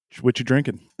What you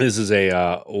drinking? This is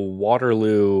a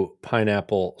Waterloo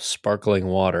pineapple sparkling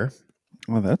water,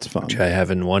 Oh, that's fun. which I have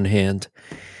in one hand.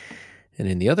 And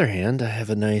in the other hand, I have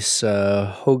a nice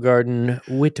Hoegaarden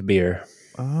wit beer.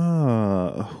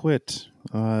 Wit.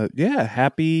 Yeah,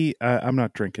 happy. I'm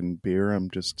not drinking beer.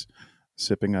 I'm just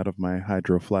sipping out of my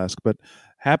hydro flask. But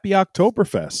happy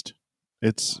Oktoberfest.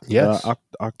 It's Yes.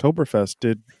 Oktoberfest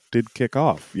did kick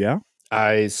off. Yeah,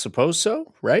 I suppose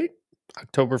so, right?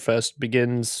 Oktoberfest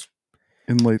begins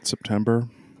in late September.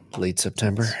 late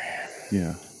September.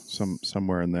 Yeah,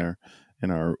 somewhere in there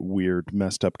in our weird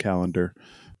messed up calendar.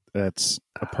 That's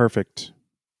a perfect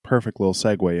little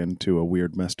segue into a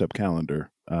weird messed up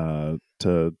calendar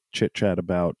to chit chat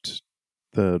about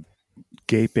the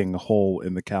gaping hole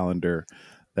in the calendar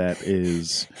that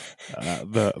is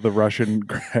the Russian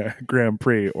Grand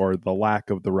Prix, or the lack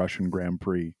of the Russian Grand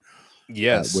Prix.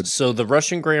 Yes. So the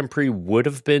Russian Grand Prix would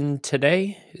have been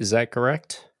today. Is that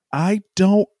correct? I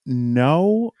don't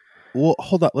know. Well,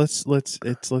 hold on. Let's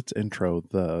intro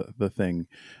the thing.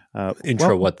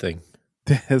 What thing?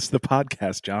 It's the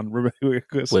podcast, John. What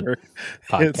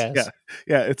podcast?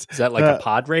 It's is that like a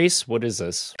pod race? What is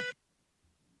this?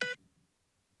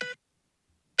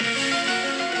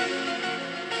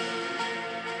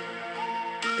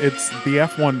 It's the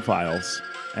F1 files,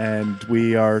 and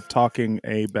we are talking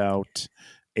about.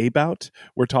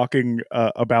 We're talking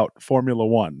about Formula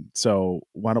One. So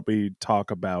why don't we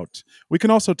talk about? We can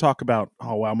also talk about.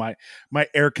 Oh wow, my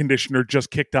air conditioner just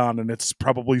kicked on, and it's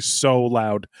probably so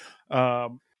loud.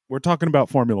 We're talking about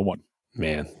Formula One.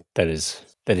 Man, that is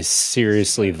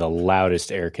seriously the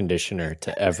loudest air conditioner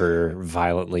to ever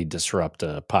violently disrupt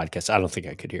a podcast. I don't think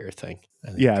I could hear a thing.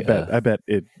 I bet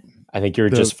it. I think you're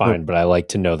just fine, but I like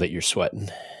to know that you're sweating.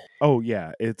 Oh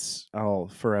yeah, I'll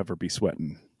forever be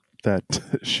sweating. That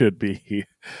should be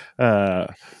on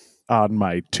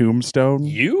my tombstone.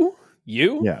 You?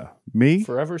 Yeah, me?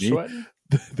 Forever sweating?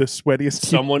 The sweatiest.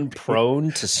 Someone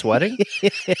prone to sweating?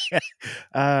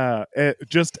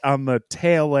 Just on the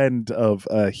tail end of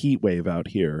a heat wave out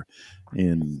here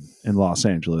in Los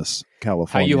Angeles,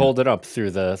 California. How you hold it up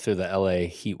through the LA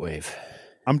heat wave?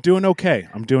 I'm doing okay.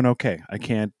 I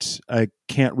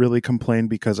can't really complain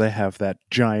because I have that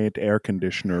giant air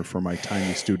conditioner for my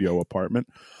tiny studio apartment.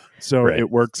 So It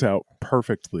works out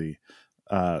perfectly.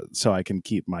 So I can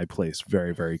keep my place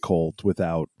very, very cold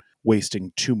without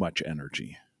wasting too much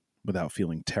energy, without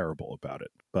feeling terrible about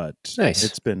it. But nice.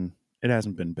 It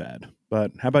hasn't been bad.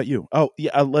 But how about you? Oh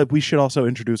yeah, we should also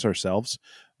introduce ourselves.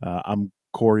 I'm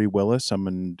Corey Willis. I'm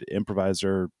an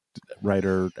improviser,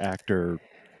 writer, actor,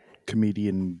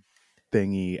 comedian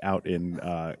thingy out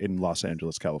in Los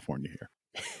Angeles, California here.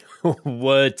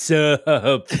 What's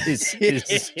up? This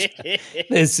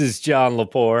is John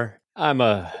Lepore. I'm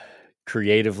a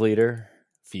creative leader,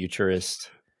 futurist,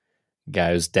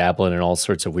 guy who's dabbling in all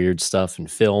sorts of weird stuff in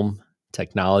film,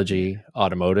 technology,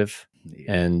 automotive,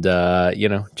 and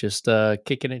just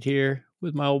kicking it here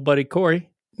with my old buddy Corey.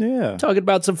 Yeah, talking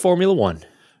about some Formula One.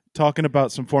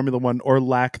 Or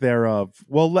lack thereof.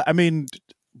 Well, I mean,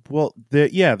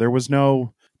 there was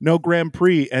no Grand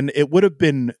Prix, and it would have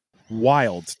been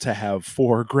wild to have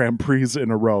 4 Grand Prix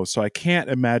in a row. So I can't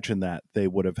imagine that they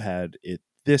would have had it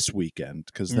this weekend.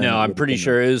 No, I'm pretty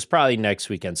sure it was probably next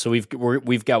weekend. So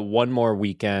we've got one more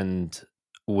weekend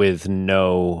with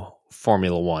no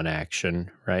Formula One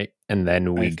action, right? And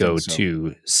then we go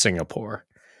to Singapore.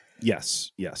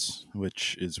 Yes,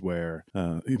 which is where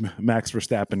Max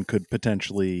Verstappen could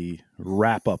potentially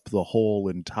wrap up the whole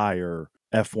entire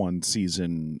F1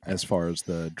 season as far as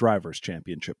the Drivers'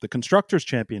 Championship. The Constructors'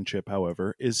 Championship,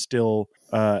 however, is still,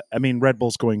 Red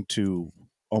Bull's going to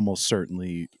almost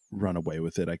certainly run away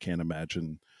with it. I can't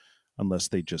imagine, unless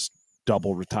they just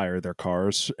double retire their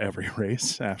cars every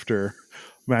race after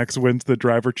Max wins the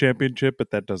Driver Championship,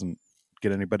 but that doesn't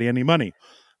get anybody any money.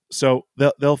 So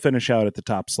they'll finish out at the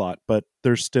top slot, but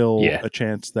there's still a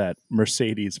chance that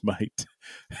Mercedes might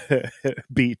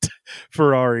beat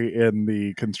Ferrari in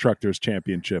the Constructors'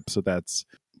 Championship. So that's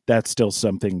still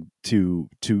something to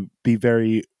be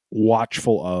very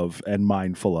watchful of and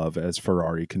mindful of as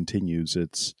Ferrari continues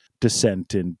its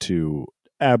descent into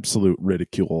absolute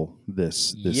ridicule this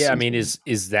season. I mean,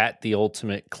 is that the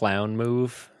ultimate clown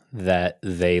move, that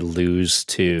they lose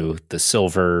to the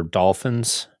Silver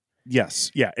Dolphins? Yes,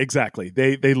 yeah, exactly.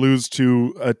 They lose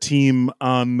to a team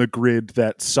on the grid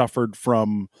that suffered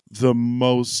from the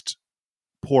most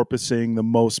porpoising, the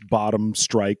most bottom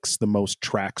strikes, the most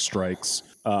track strikes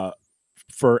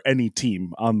for any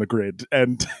team on the grid.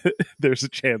 And there's a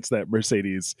chance that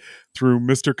Mercedes, through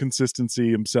Mr. Consistency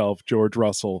himself, George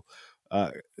Russell,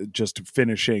 just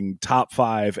finishing top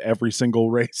 5 every single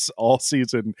race all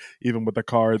season, even with a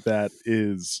car that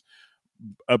is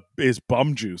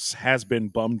bum juice, has been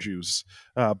bum juice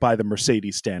by the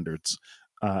Mercedes standards,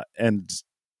 and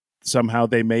somehow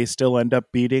they may still end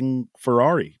up beating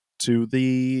Ferrari to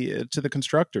the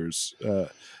constructors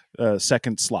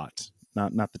second slot,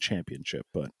 not the championship,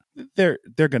 but they're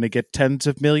going to get tens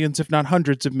of millions, if not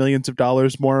hundreds of millions of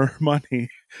dollars more money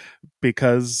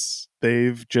because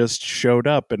they've just showed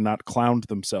up and not clowned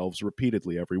themselves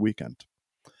repeatedly every weekend.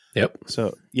 Yep.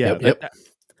 So yeah,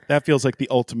 that feels like the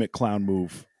ultimate clown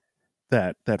move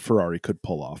that Ferrari could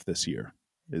pull off this year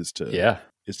is to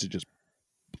just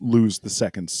lose the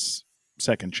second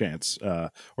chance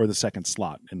or the second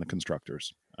slot in the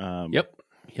constructors. Yep.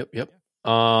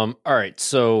 All right.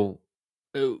 So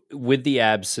with the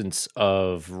absence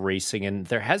of racing, and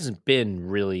there hasn't been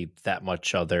really that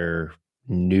much other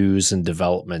news and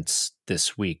developments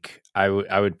this week, I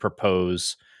would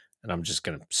propose, and I'm just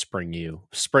going to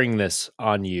spring this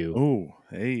on you. Oh,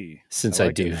 hey! Since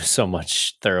I do so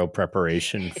much thorough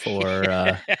preparation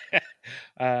for,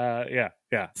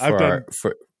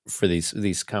 for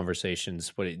these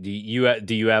conversations. What do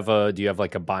you have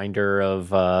like a binder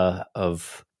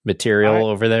of material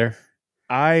over there?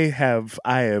 I have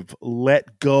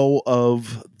let go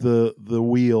of the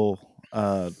wheel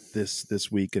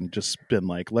this week and just been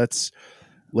like, let's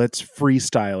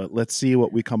freestyle it. Let's see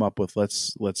what we come up with.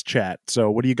 Let's chat.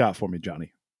 So what do you got for me,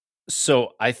 Johnny? So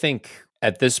I think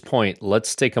at this point,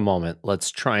 let's take a moment. Let's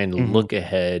try and look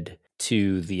ahead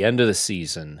to the end of the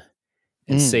season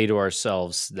and say to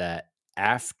ourselves that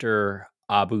after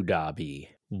Abu Dhabi,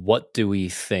 what do we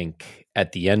think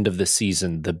at the end of the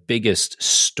season the biggest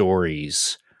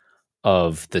stories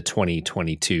of the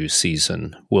 2022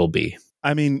 season will be?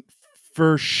 I mean,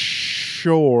 for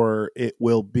sure, it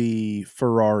will be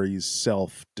Ferrari's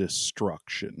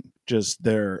self-destruction. Just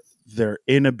their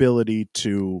inability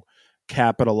to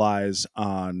capitalize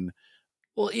on.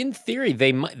 Well, in theory,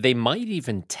 they might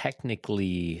even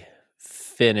technically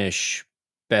finish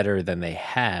better than they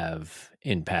have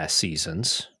in past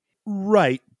seasons.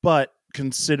 Right, but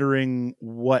considering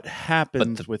what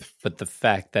happened but the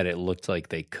fact that it looked like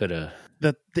they could have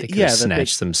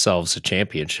snatched themselves a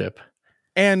championship.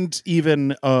 And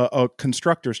even a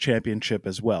constructors championship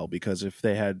as well, because if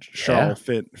they had Charles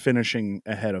finishing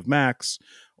ahead of Max,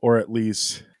 or at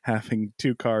least having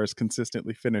two cars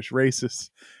consistently finish races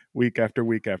week after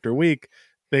week after week,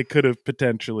 they could have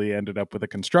potentially ended up with a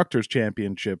constructors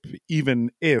championship, even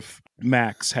if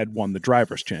Max had won the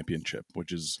drivers championship,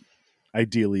 which is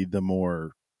ideally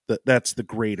that's the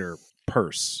greater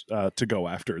purse to go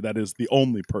after. That is the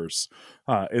only purse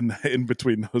in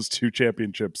between those two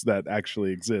championships that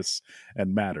actually exists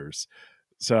and matters.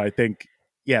 So I think,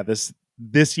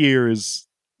 this year's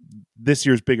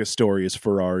biggest story is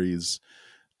Ferrari's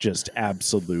just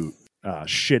absolute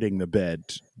shitting the bed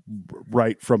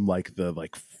right from the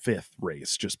fifth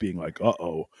race, just being like,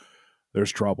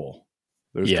 there's trouble.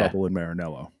 There's trouble in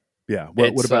Maranello. Yeah.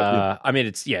 What about you? I mean,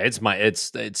 it's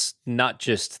not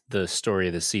just the story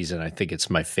of the season. I think it's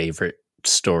my favorite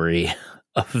story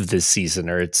of this season,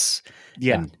 or it's,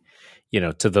 and,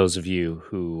 to those of you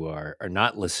who are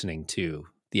not listening to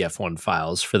the F1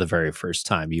 Files for the very first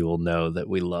time, you will know that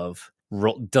we love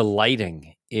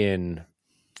delighting in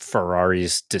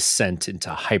Ferrari's descent into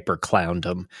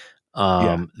hyperclowndom.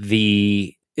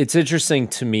 It's interesting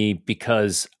to me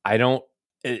because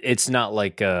it's not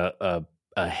like a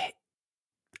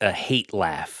hate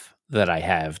laugh that I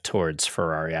have towards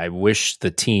Ferrari. I wish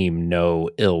the team no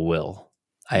ill will.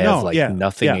 I have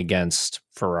nothing against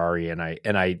Ferrari, and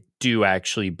I do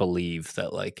actually believe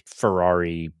that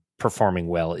Ferrari performing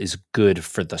well is good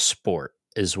for the sport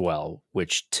as well,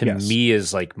 which to me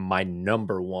is my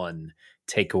number one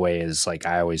takeaway is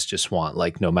I always just want,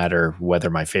 no matter whether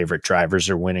my favorite drivers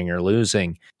are winning or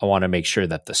losing, I want to make sure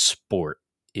that the sport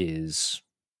is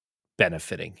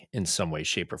benefiting in some way,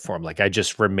 shape, or form. I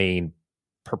just remain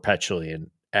perpetually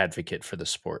an advocate for the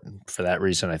sport. And for that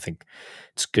reason, I think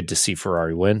it's good to see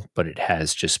Ferrari win, but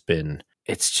it's just been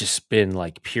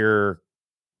pure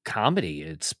comedy.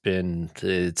 It's been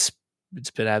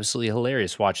absolutely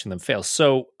hilarious watching them fail.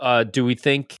 So do we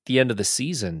think the end of the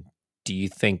season, do you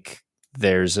think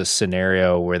there's a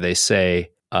scenario where they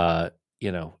say,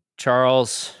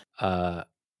 Charles,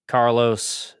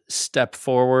 Carlos, step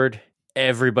forward,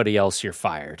 everybody else, you're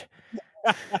fired?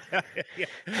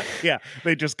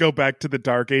 They just go back to the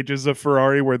dark ages of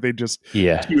Ferrari where they just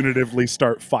punitively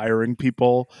start firing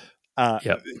people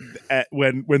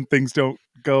when things don't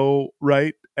go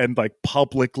right, and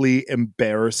publicly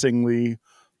embarrassingly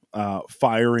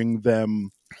firing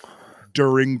them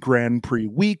during Grand Prix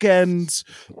weekends.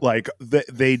 Like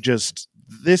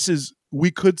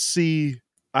we could see,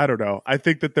 I don't know. I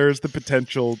think that there's the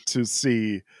potential to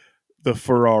see the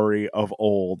Ferrari of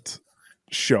old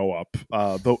show up.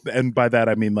 And by that,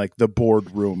 I mean like the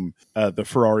boardroom, the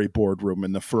Ferrari boardroom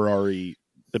and the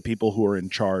people who are in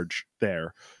charge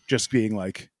there just being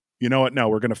like, you know what? No,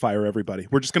 we're going to fire everybody.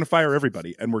 We're just going to fire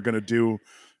everybody. And we're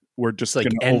just like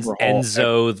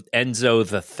Enzo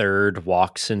the third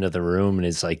walks into the room and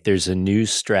is like, there's a new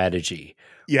strategy.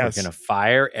 Yes. We're going to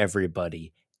fire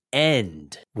everybody.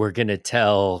 And we're going to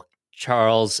tell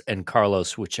Charles and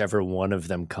Carlos, whichever one of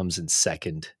them comes in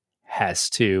second,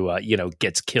 has to,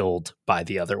 gets killed by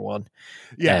the other one.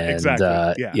 Yeah, and, exactly.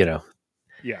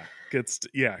 This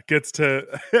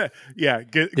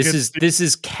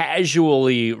is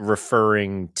casually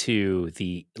referring to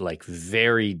the like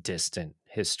very distant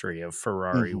history of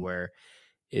Ferrari, where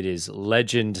it is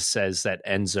legend says that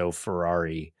Enzo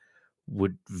Ferrari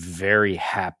would very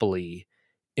happily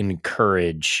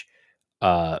encourage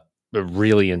a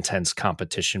really intense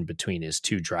competition between his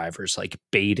two drivers, like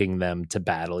baiting them to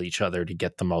battle each other to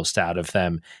get the most out of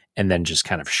them, and then just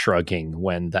kind of shrugging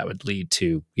when that would lead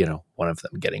to, one of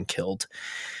them getting killed.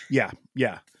 Yeah.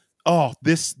 Yeah. Oh,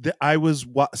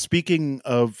 speaking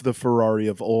of the Ferrari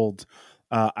of old,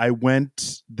 I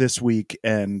went this week,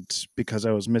 and because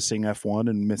I was missing F1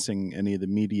 and missing any of the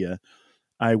media,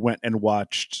 I went and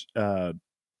watched,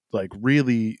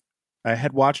 I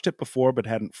had watched it before, but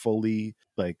hadn't fully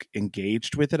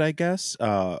engaged with it, I guess.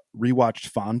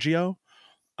 Rewatched Fangio.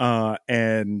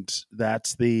 And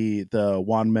that's the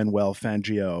Juan Manuel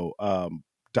Fangio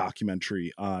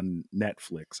documentary on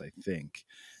Netflix, I think.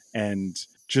 And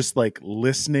just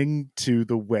listening to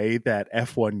the way that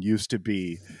F1 used to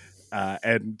be,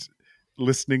 and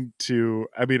listening to,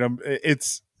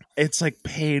 it's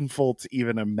painful to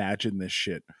even imagine this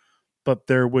shit. But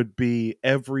there would be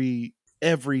every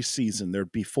season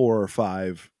there'd be 4 or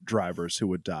 5 drivers who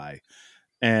would die.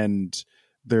 And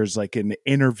there's an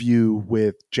interview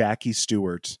with Jackie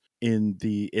Stewart in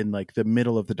the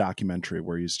middle of the documentary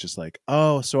where he's just like,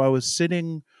 oh, so I was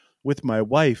sitting with my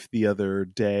wife the other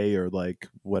day, or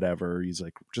whatever. He's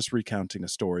just recounting a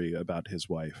story about his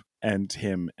wife and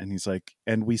him. And he's like,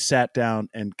 and we sat down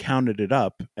and counted it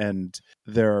up, and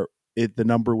the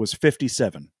number was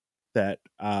 57. That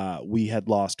we had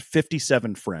lost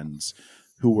 57 friends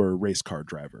who were race car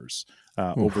drivers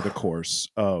over the course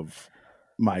of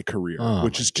my career,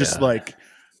 which is just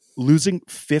losing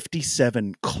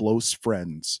 57 close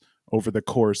friends over the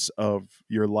course of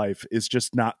your life is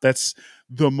just that's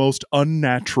the most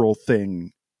unnatural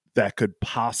thing that could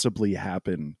possibly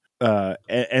happen.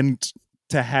 And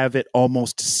to have it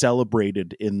almost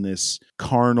celebrated in this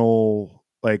carnal,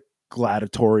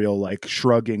 gladiatorial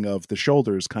shrugging of the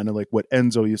shoulders, kind of like what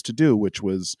Enzo used to do, which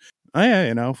was,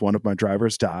 if one of my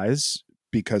drivers dies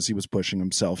because he was pushing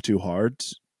himself too hard,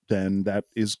 then that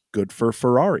is good for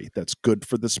Ferrari. That's good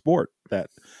for the sport. That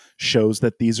shows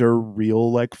that these are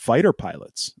real fighter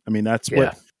pilots. That's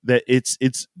what that it's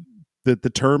that the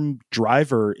term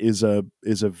driver is a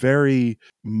very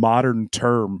modern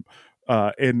term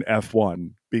in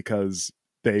F1, because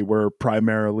they were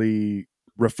primarily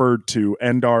referred to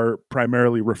and are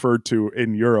primarily referred to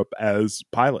in Europe as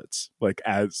pilots,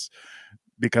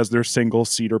 because they're single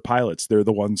seater pilots. They're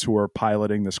the ones who are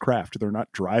piloting this craft. They're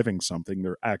not driving something.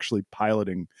 They're actually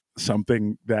piloting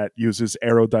something that uses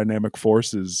aerodynamic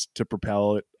forces to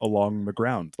propel it along the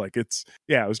ground. It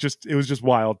was just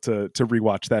wild to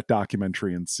rewatch that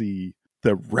documentary and see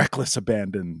the reckless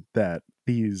abandon that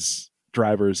these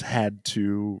drivers had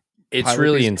to. It's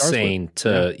really insane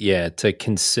to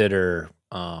consider,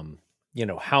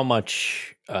 how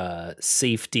much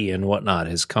safety and whatnot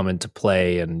has come into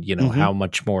play, and how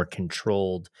much more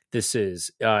controlled this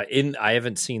is. I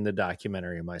haven't seen the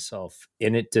documentary myself.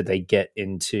 In it, did they get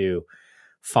into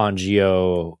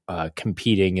Fangio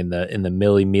competing in the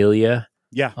Mille Miglia?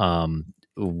 Yeah.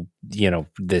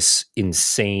 This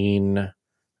insane.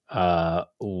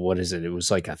 What is it? It was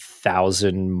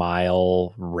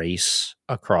 1,000-mile race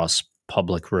across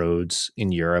public roads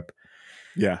in Europe.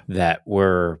 Yeah. That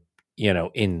were,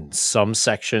 in some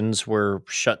sections were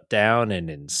shut down, and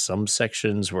in some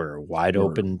sections were wide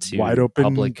open to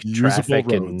public traffic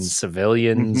roads and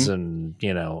civilians, and,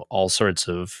 all sorts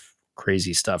of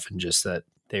crazy stuff. And just that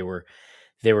they were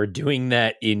doing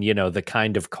that in, the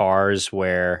kind of cars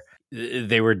where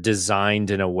they were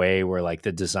designed in a way where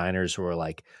the designers were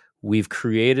we've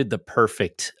created the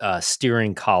perfect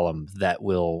steering column that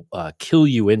will kill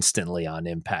you instantly on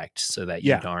impact, so that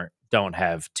you don't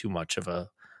have too much of a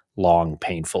long,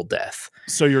 painful death.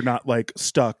 So you're not like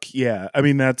stuck. Yeah. I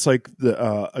mean, that's like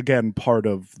the, again, part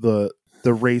of the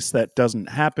race that doesn't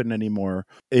happen anymore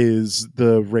is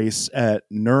the race at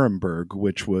Nuremberg,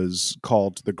 which was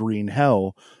called the Green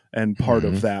Hell. And part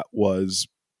of that was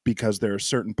because there are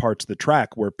certain parts of the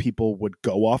track where people would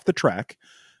go off the track,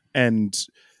 and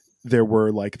there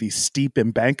were like these steep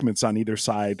embankments on either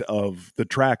side of the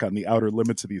track on the outer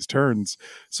limits of these turns.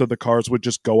 So the cars would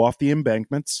just go off the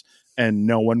embankments and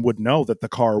no one would know that the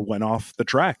car went off the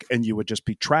track, and you would just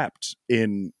be trapped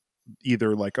in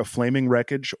either like a flaming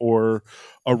wreckage or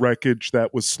a wreckage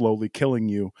that was slowly killing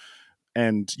you.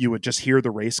 And you would just hear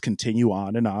the race continue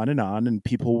on and on and on, and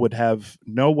people would have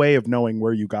no way of knowing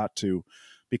where you got to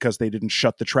because they didn't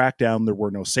shut the track down. There were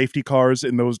no safety cars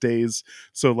in those days.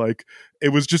 So like it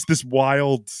was just this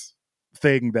wild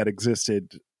thing that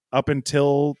existed up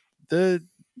until the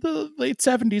late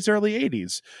 70s, early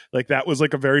 80s. Like that was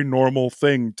like a very normal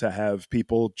thing to have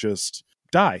people just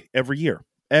die every year,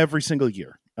 every single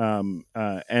year.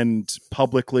 And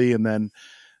publicly, and then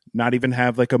not even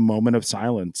have like a moment of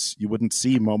silence. You wouldn't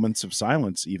see moments of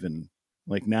silence even.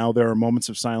 Like now there are moments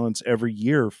of silence every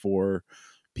year for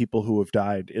people who have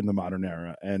died in the modern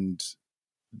era, and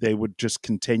they would just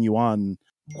continue on.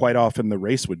 Quite often the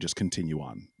race would just continue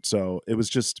on. So it was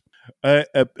just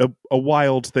a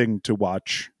wild thing to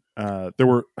watch. There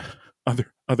were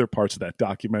other parts of that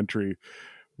documentary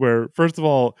where, first of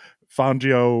all,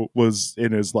 Fangio was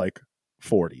in his like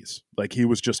 40s. Like he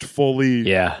was just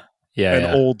fully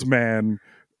old man,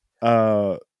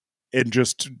 and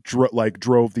just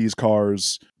drove these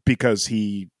cars because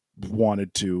he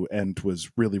wanted to and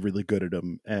was really, really good at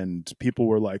them. And people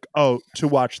were like, oh, to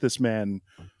watch this man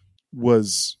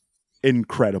was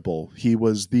incredible. He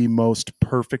was the most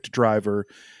perfect driver.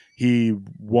 He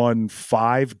won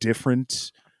 5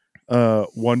 different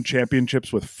won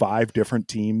championships with 5 different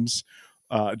teams.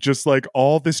 Just like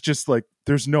all this, just like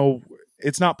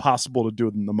it's not possible to do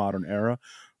it in the modern era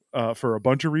for a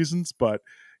bunch of reasons, but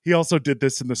he also did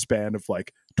this in the span of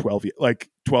like 12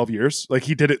 years. Like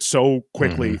he did it so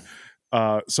quickly.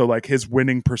 So like his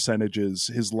winning percentages,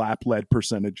 his lap led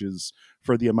percentages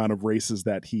for the amount of races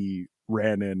that he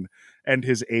ran in, and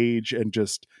his age and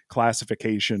just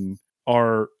classification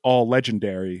are all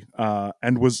legendary.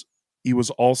 And he was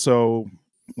also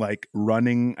like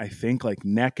running, I think, like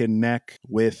neck and neck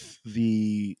with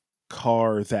the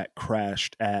car that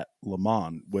crashed at Le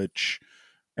Mans, which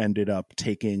ended up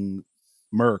taking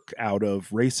Merc out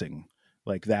of racing.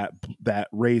 Like that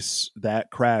race, that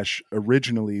crash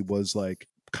originally was like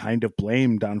kind of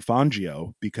blamed on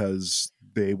Fangio because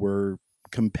they were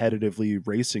competitively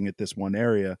racing at this one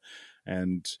area,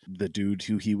 and the dude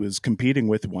who he was competing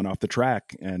with went off the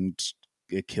track, and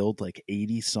it killed like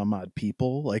 80 some odd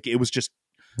people. Like it was just,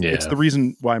 it's the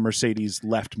reason why Mercedes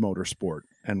left motorsport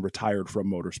and retired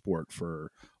from motorsport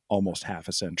for almost half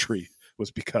a century,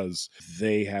 was because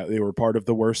they were part of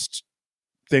the worst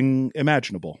thing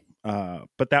imaginable.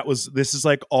 But this is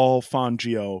like all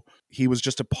Fangio. He was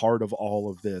just a part of all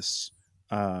of this,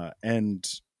 and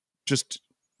just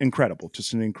incredible,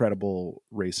 just an incredible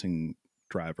racing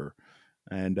driver.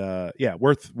 And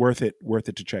worth it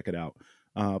to check it out.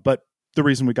 But the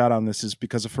reason we got on this is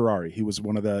because of Ferrari. He was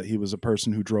a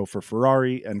person who drove for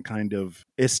Ferrari and kind of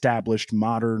established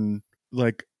modern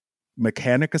like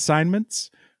mechanic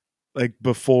assignments. Like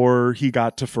before he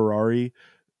got to Ferrari,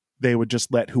 they would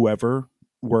just let whoever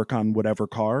work on whatever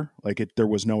car. Like there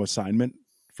was no assignment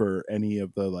for any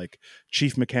of the like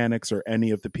chief mechanics or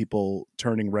any of the people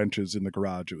turning wrenches in the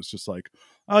garage. It was just like,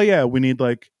 oh yeah, we need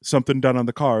like something done on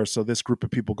the car, so this group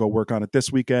of people go work on it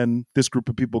this weekend, this group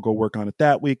of people go work on it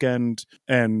that weekend.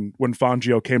 And when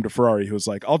Fangio came to Ferrari, he was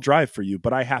like, I'll drive for you,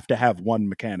 but I have to have one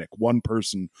mechanic, one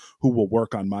person who will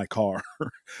work on my car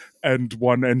and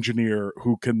one engineer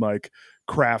who can like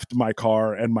craft my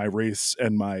car and my race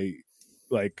and my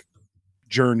like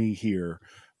journey here.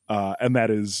 And that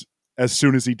is, as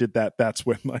soon as he did that, that's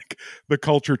when like the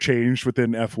culture changed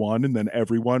within F1, and then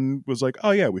everyone was like, oh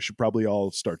yeah, we should probably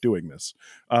all start doing this.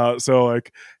 So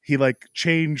like he like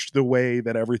changed the way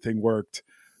that everything worked,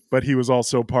 but he was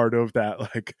also part of that.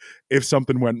 Like if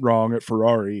something went wrong at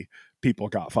Ferrari, people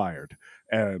got fired.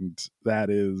 And that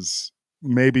is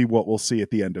maybe what we'll see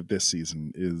at the end of this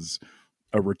season, is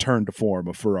a return to form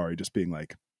of Ferrari just being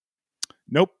like,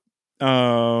 nope,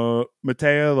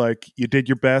 Mattia, like you did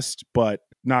your best, but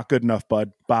not good enough,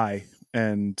 bud. Bye.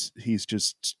 And he's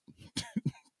just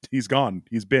he's gone.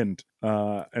 He's binned.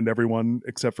 And everyone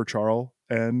except for Charles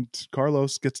and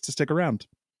Carlos gets to stick around,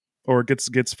 or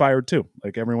gets fired too.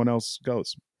 Like everyone else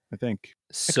goes, I think.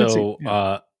 So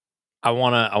I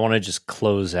wanna just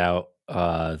close out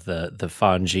the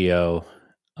Fangio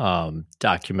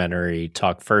documentary.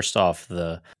 Talk first off,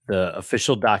 the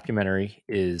official documentary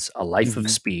is A Life of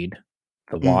Speed,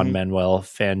 the Juan Manuel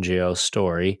Fangio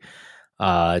story.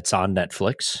 It's on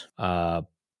Netflix,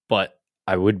 but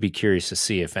I would be curious to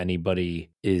see if anybody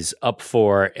is up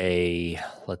for a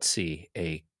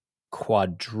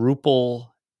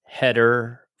quadruple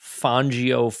header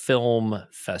Fangio Film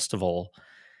Festival.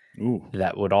 Ooh.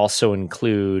 That would also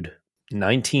include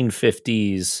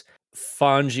 1950s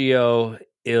Fangio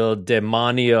Il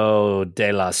Demonio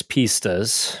de las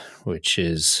Pistas, which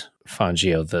is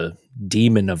Fangio, the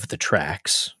demon of the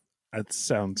tracks. That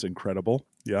sounds incredible.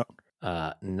 Yeah.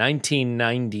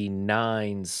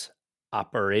 1999's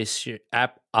Operation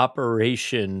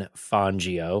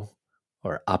Fangio,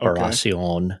 or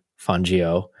Operacion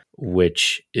Fangio,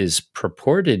 which is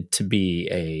purported to be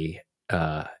a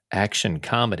action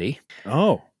comedy.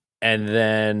 Oh. And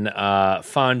then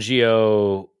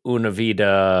Fangio Una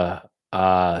Vida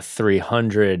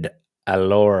 300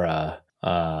 Allora,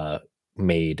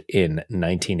 made in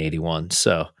 1981.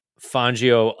 So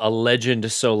Fangio, a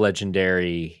legend so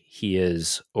legendary, he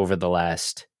is over the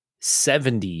last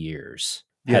 70 years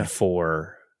had at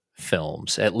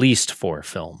least four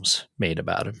films made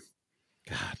about him.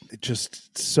 God,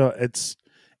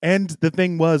 and the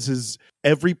thing is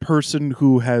every person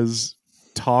who has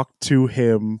talked to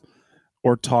him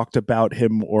or talked about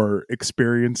him or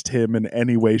experienced him in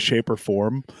any way, shape, or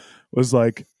form was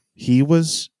like, he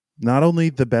was not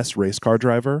only the best race car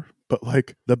driver, but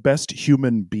like the best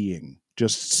human being.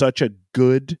 Just such a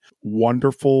good,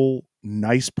 wonderful,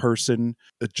 nice person,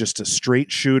 just a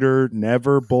straight shooter,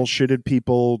 never bullshitted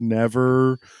people,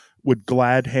 never would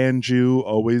glad hand you,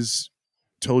 always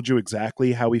told you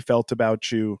exactly how he felt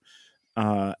about you,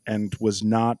 and was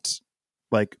not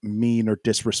like mean or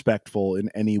disrespectful in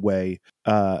any way.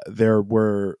 There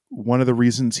were one of the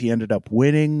reasons he ended up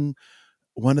winning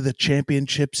one of the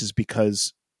championships is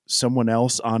because someone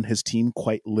else on his team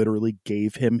quite literally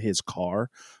gave him his car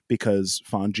because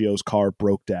Fangio's car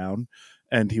broke down.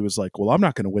 And he was like, well, I'm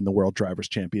not going to win the World Drivers'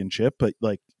 Championship, but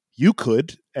like you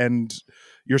could, and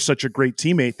you're such a great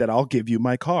teammate that I'll give you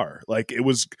my car. Like it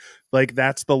was like,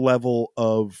 that's the level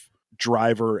of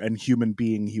driver and human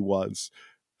being he was.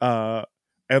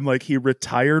 And like he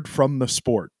retired from the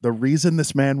sport. The reason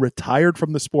this man retired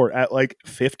from the sport at like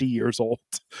 50 years old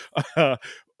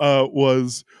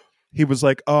was he was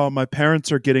like, oh, my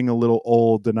parents are getting a little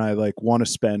old and I like want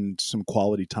to spend some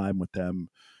quality time with them.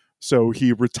 So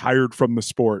he retired from the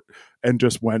sport and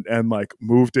just went and like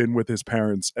moved in with his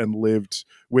parents and lived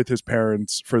with his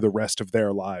parents for the rest of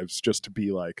their lives, just to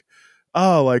be like,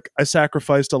 oh, like I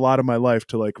sacrificed a lot of my life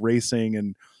to like racing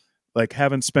and like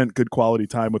haven't spent good quality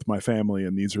time with my family.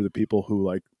 And these are the people who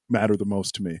like matter the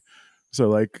most to me. So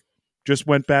like just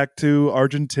went back to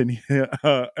Argentina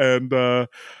and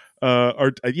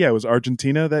it was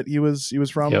Argentina that he was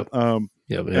from. Yep.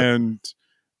 And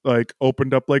like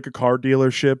opened up like a car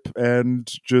dealership and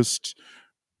just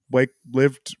like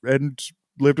lived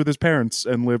with his parents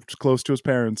and lived close to his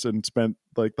parents and spent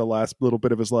like the last little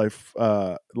bit of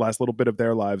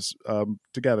their lives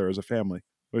together as a family,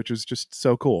 which is just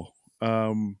so cool.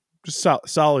 Just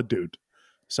solid dude.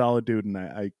 And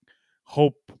I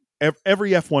hope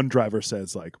every F1 driver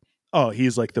says like, oh,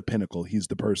 he's like the pinnacle. He's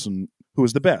the person who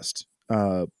is the best.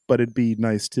 But it'd be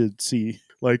nice to see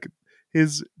like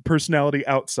his personality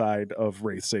outside of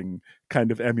racing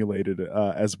kind of emulated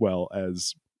as well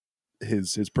as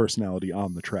his personality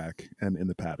on the track and in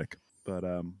the paddock. But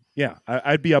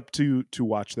I'd be up to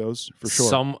watch those for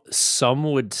sure.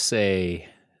 Some would say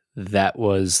that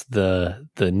was the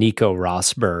Nico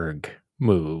Rosberg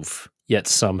move, yet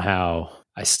somehow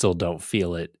I still don't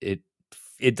feel it.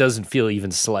 It doesn't feel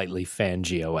even slightly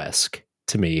Fangio-esque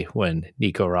to me when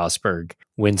Nico Rosberg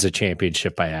wins a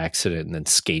championship by accident and then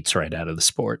skates right out of the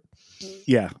sport.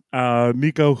 Yeah,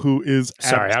 Nico, who is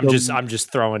sorry, I'm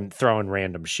just throwing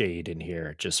random shade in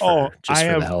here just for the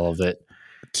hell of it.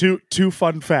 Two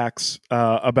fun facts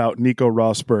about Nico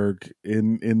Rosberg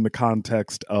in the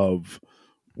context of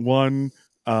one,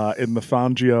 in the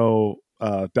Fangio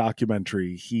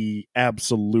documentary, he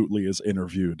absolutely is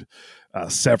interviewed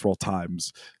several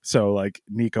times. So like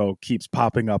Nico keeps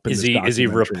popping up in is he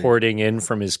reporting in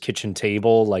from his kitchen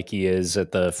table like he is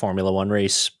at the Formula One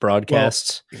race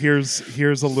broadcasts? Well,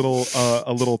 here's a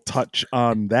little touch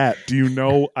on that. Do you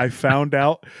know I found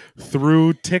out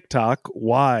through TikTok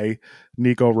why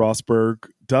Nico Rosberg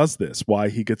does this, why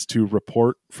he gets to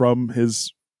report from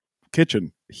his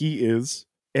kitchen? He is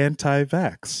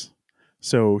anti-vax.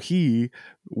 So he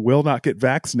will not get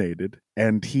vaccinated,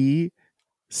 and he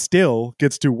still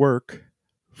gets to work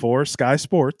for Sky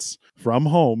Sports from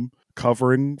home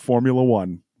covering Formula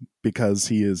One because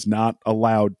he is not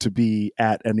allowed to be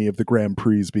at any of the Grand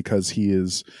Prix because he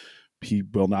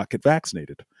will not get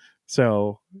vaccinated.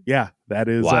 So yeah, that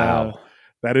is Wow.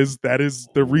 that is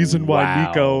the reason why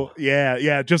Nico.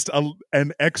 Yeah, just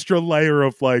an extra layer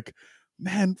of like,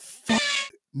 man, fuck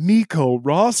Nico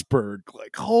Rosberg.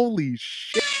 Like, holy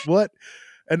shit, what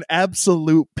an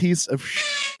absolute piece of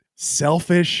shit.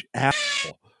 Selfish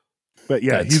asshole. But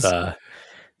yeah,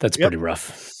 that's pretty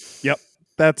rough. Yep.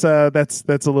 That's a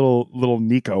little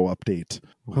Nico update.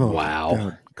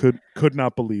 Wow. God. Could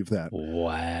not believe that.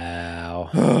 Wow.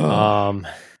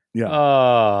 Yeah.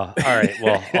 All right.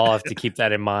 Well, I'll have to keep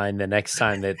that in mind the next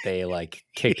time that they like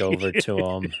kick over to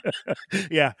him.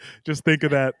 Yeah. Just think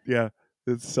of that. Yeah.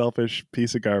 This selfish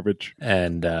piece of garbage.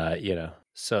 And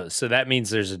so that means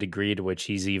there's a degree to which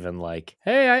he's even like,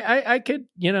 hey, I could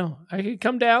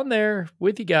come down there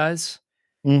with you guys,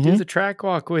 do the track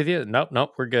walk with you.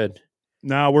 Nope, we're good.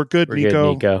 No, we're good,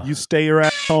 Nico. You stay your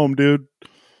ass home, dude.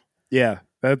 Yeah,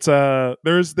 that's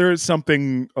there is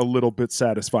something a little bit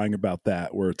satisfying about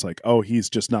that, where it's like, oh, he's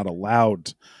just not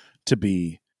allowed to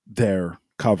be there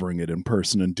covering it in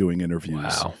person and doing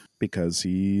interviews because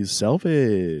he's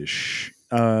selfish.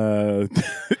 I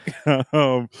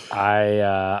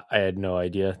had no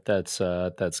idea. That's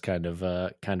kind of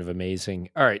amazing.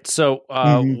 All right,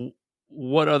 so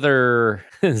what other?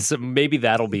 So maybe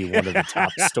that'll be one of the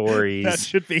top stories. That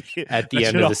should be at the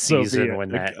end of the season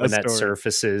when that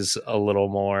surfaces a little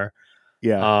more.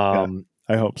 Yeah,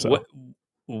 I hope so.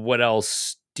 What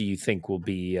else do you think will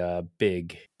be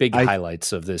big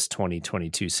highlights of this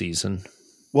 2022 season?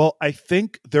 Well, I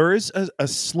think there is a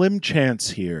slim chance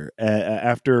here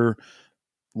after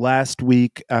last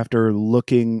week, after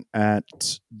looking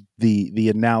at the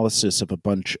analysis of a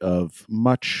bunch of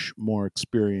much more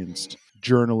experienced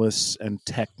journalists and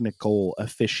technical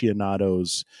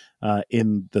aficionados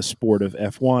in the sport of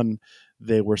F1,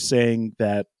 they were saying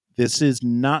that this is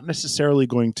not necessarily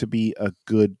going to be a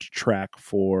good track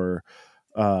for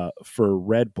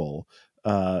Red Bull,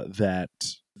 that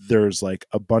there's like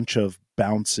a bunch of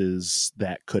bounces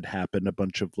that could happen, a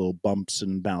bunch of little bumps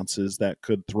and bounces that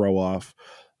could throw off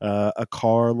a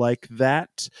car like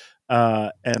that.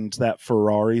 And that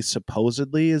Ferrari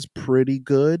supposedly is pretty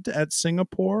good at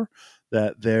Singapore,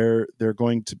 that they're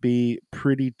going to be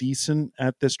pretty decent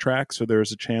at this track. So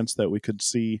there's a chance that we could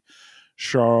see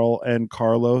Charles and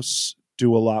Carlos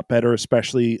do a lot better,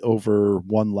 especially over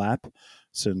one lap,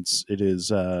 since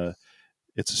it's a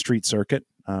street circuit.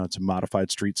 It's a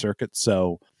modified street circuit,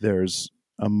 so there's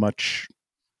a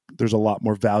lot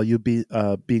more value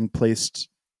being placed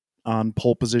on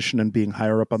pole position and being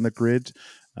higher up on the grid,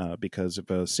 because if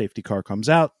a safety car comes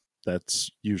out,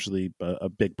 that's usually a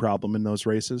big problem in those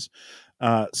races.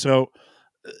 So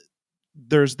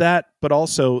there's that, but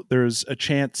also there's a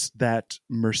chance that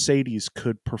Mercedes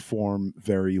could perform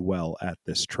very well at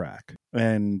this track.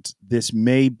 And this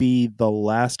may be the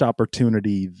last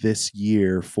opportunity this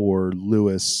year for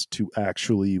Lewis to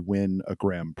actually win a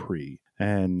Grand Prix.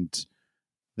 And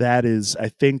that is, I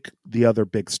think, the other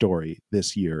big story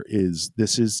this year is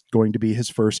this is going to be his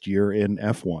first year in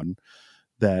F1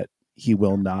 that he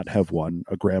will not have won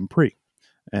a Grand Prix.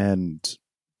 And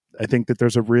I think that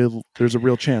there's a real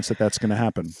chance that that's going to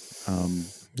happen.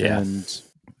 And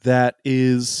that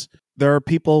is, there are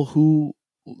people who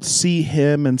see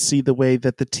him and see the way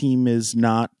that the team is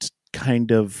not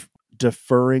kind of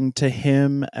deferring to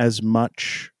him as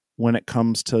much when it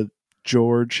comes to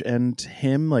George and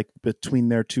him, like between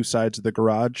their two sides of the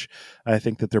garage. I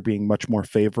think that they're being much more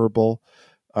favorable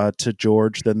to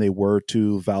George than they were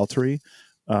to Valtteri.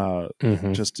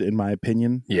 Just in my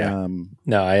opinion.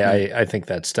 I think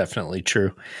that's definitely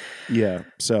true. Yeah,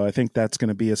 so I think that's going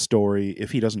to be a story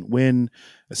if he doesn't win,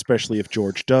 especially if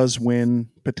George does win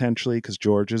potentially, because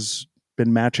George has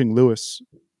been matching Lewis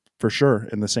for sure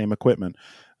in the same equipment.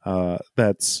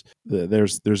 There's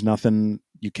nothing,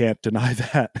 you can't deny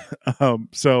that.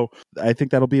 So I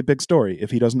think that'll be a big story.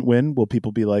 If he doesn't win, will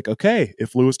people be like, okay,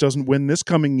 if Lewis doesn't win this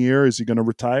coming year, is he going to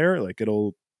retire? Like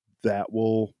that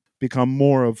will become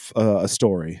more of a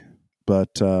story,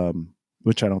 but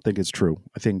which I don't think is true.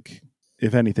 I think,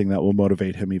 if anything, that will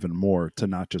motivate him even more to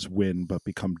not just win, but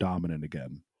become dominant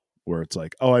again, where it's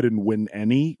like, oh, I didn't win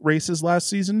any races last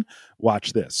season.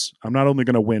 Watch this. I'm not only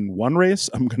going to win one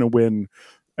race, I'm going to win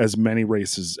as many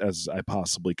races as I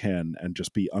possibly can and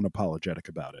just be unapologetic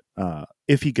about it.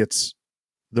 If he gets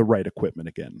the right equipment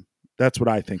again, that's what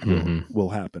I think will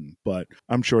happen. But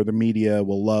I'm sure the media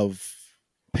will love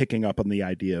picking up on the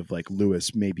idea of like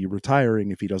Lewis maybe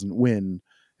retiring if he doesn't win.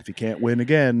 If he can't win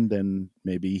again, then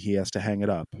maybe he has to hang it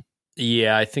up.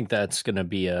 Yeah, I think that's going to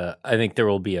be I think there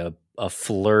will be a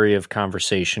flurry of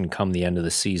conversation come the end of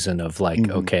the season of like,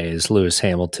 Mhm. okay, is Lewis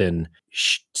Hamilton,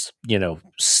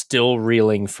 still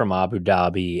reeling from Abu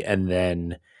Dhabi and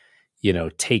then,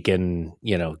 taken,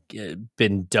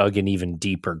 been dug an even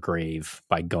deeper grave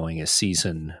by going a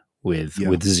season Yeah.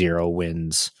 with 0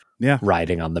 wins, Yeah.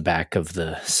 riding on the back of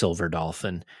the Silver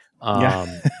Dolphin.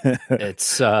 Yeah.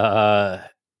 It's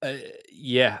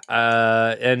yeah,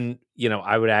 and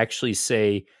I would actually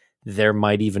say there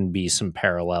might even be some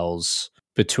parallels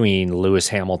between Lewis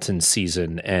Hamilton's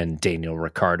season and Daniel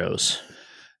Ricciardo's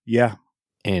Yeah.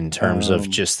 in terms of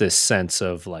just this sense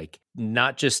of like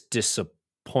not just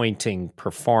disappointing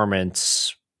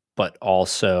performance, but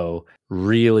also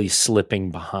really slipping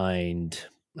behind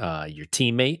your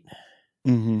teammate,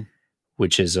 Mhm.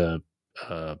 which is a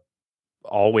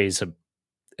always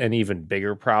an even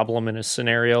bigger problem in a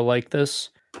scenario like this.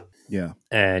 Yeah.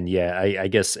 And yeah, I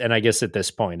guess at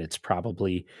this point it's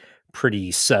probably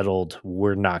pretty settled.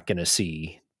 We're not going to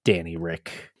see Danny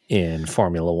Rick in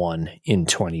Formula One in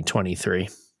 2023.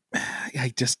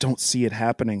 I just don't see it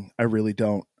happening. I really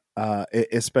don't.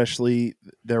 Especially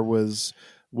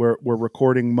we're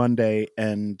recording Monday,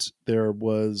 and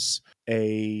there's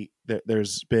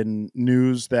been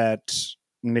news that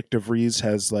Nick DeVries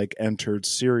has like entered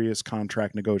serious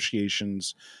contract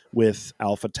negotiations with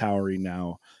AlphaTauri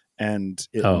now, and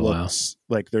it Oh wow. looks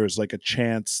like there's like a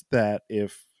chance that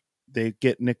if they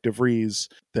get Nick DeVries,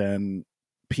 then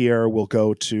Pierre will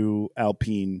go to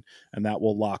Alpine, and that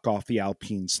will lock off the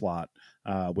Alpine slot,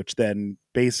 which then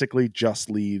basically just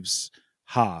leaves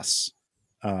Haas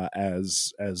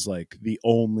as like the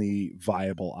only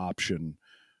viable option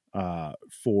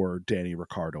for Danny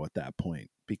Ricciardo at that point,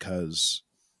 because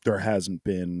there hasn't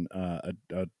been a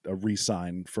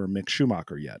re-sign for Mick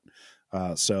Schumacher yet.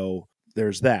 So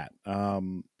there's that.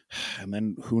 And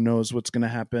then who knows what's going to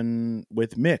happen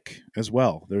with Mick as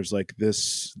well. There's like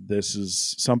this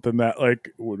is something that like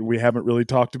we haven't really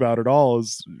talked about at all,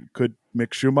 is could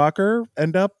Mick Schumacher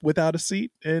end up without a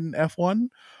seat in F1?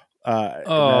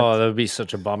 Oh, that would be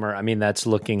such a bummer. I mean, that's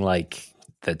looking like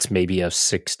that's maybe a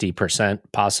 60%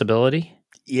 possibility.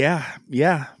 Yeah.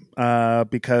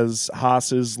 Because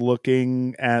Haas is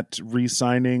looking at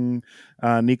re-signing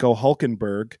Nico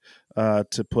Hulkenberg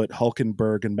to put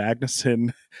Hulkenberg and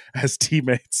Magnussen as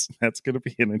teammates. That's going to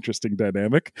be an interesting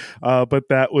dynamic. But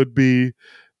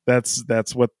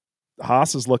that's what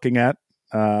Haas is looking at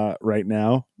right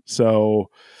now. So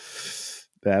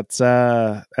that's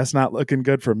not looking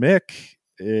good for Mick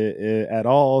at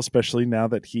all, especially now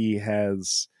that he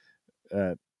has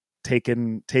uh,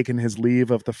 taken his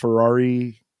leave of the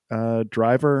Ferrari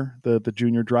driver, the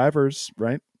junior drivers,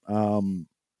 right?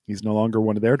 He's no longer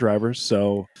one of their drivers,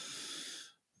 so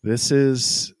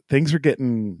things are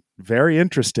getting very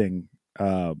interesting.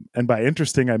 And by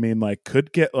interesting, I mean like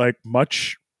could get like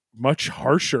much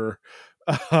harsher,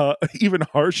 even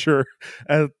harsher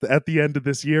at the end of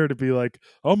this year, to be like,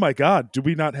 oh my God, do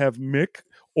we not have Mick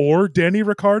or Danny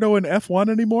Ricciardo in F1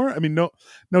 anymore? I mean,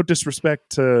 no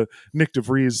disrespect to Nick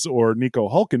DeVries or Nico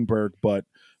Hulkenberg, but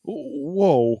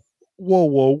whoa,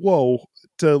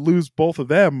 to lose both of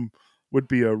them would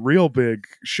be a real big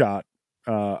shot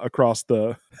across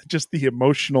the just the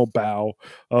emotional bow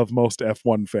of most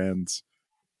F1 fans.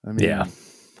 I mean, Yeah.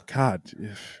 God,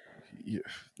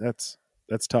 that's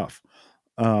tough.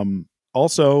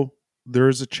 Also,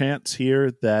 there's a chance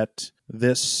here that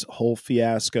this whole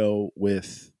fiasco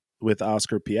with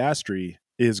Oscar Piastri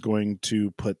is going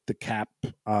to put the cap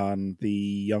on the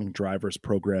young drivers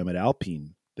program at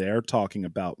Alpine. They're talking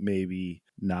about maybe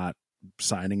not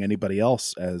signing anybody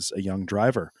else as a young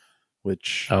driver,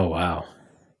 which Oh wow.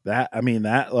 that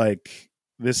like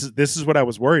this is what I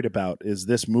was worried about, is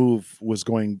this move was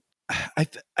going.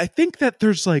 I think that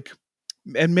there's like,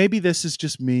 and maybe this is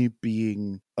just me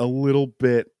being a little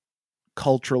bit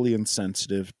culturally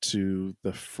insensitive to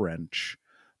the French,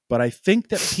 but I think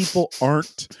that people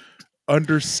aren't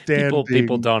understanding.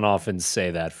 People don't often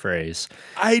say that phrase.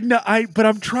 I know, but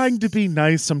I'm trying to be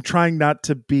nice. I'm trying not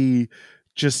to be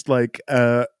just like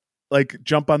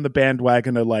jump on the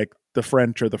bandwagon of like the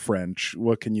French are the French.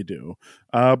 What can you do?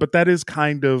 But that is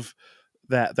kind of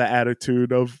the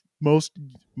attitude of most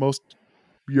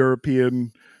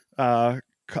European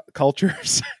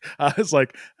cultures. It's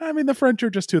like, I mean, the French are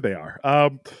just who they are.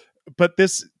 But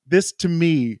this to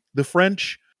me, the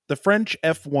French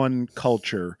F1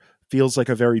 culture feels like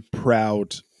a very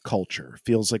proud culture.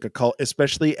 Feels like a cult,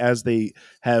 especially as they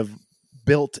have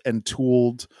built and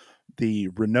tooled the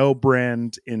Renault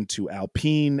brand into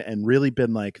Alpine and really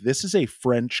been like, this is a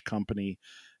French company,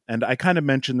 And I kind of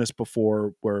mentioned this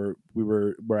before, where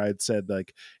I'd said,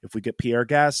 like, if we get Pierre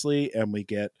Gasly and we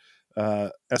get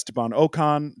Esteban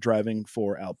Ocon driving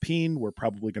for Alpine, we're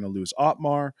probably going to lose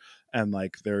Otmar. And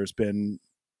like, there's been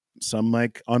some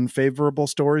like unfavorable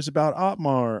stories about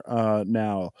Otmar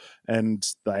now, and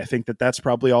I think that that's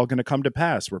probably all going to come to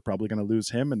pass. We're probably going to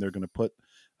lose him, and they're going to put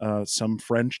some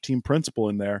French team principal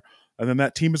in there, and then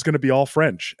that team is going to be all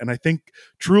French. And I think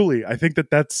that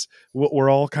that's what we're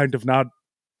all kind of not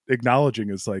acknowledging,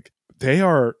 is like, they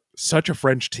are such a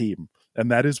French team, and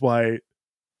that is why,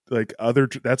 like,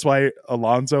 that's why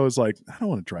Alonso is like, I don't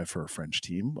want to drive for a French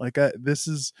team. Like, this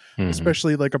is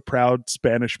especially like a proud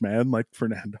Spanish man like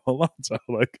Fernando Alonso.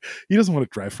 Like, he doesn't want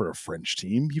to drive for a French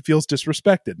team. He feels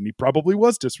disrespected, and he probably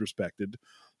was disrespected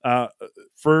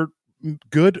for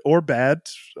good or bad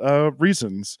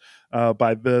reasons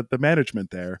by the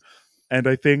management there. And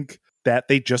I think that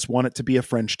they just want it to be a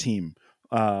French team.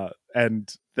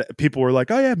 And people were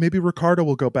like, oh yeah, maybe Ricardo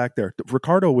will go back there.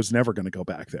 Ricardo was never going to go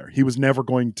back there. He was never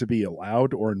going to be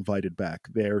allowed or invited back.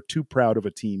 They're too proud of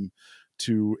a team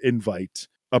to invite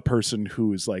a person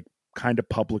who is like kind of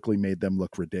publicly made them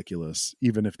look ridiculous,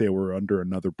 even if they were under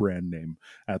another brand name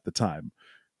at the time.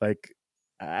 Like,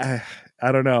 I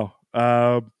don't know.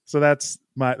 So that's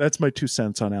my 2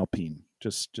 cents on Alpine.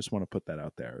 Just want to put that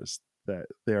out there, is that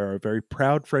they are a very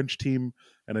proud French team,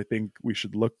 and I think we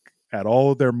should look at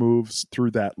all of their moves through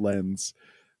that lens,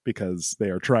 because they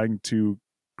are trying to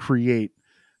create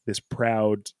this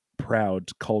proud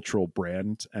cultural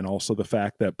brand. And also the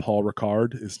fact that Paul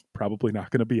Ricard is probably not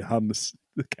going to be on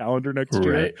the calendar next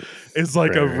year is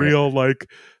like a real, like,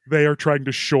 they are trying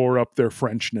to shore up their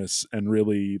Frenchness and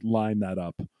really line that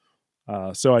up.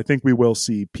 So I think we will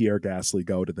see Pierre Gasly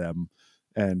go to them,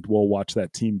 and we'll watch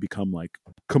that team become like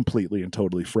completely and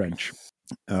totally French.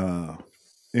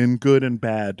 In good and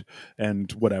bad and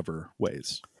whatever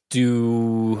ways.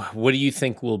 What do you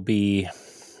think will be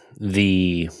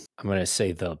the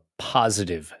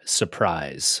positive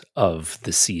surprise of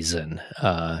the season?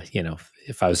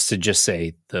 If I was to just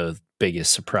say the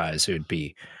biggest surprise, it would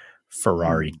be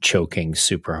Ferrari choking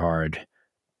super hard.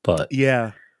 But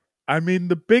yeah, I mean,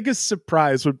 the biggest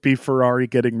surprise would be Ferrari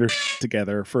getting their shit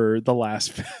together for the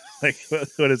last, like,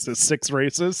 what is this, 6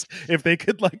 races? If they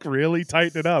could like really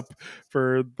tighten it up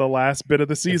for the last bit of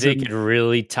the season. If they could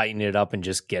really tighten it up and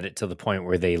just get it to the point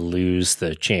where they lose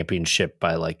the championship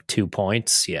by like 2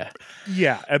 points. Yeah.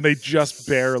 Yeah. And they just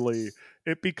barely,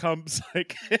 it becomes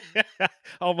like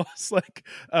almost like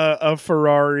a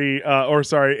Ferrari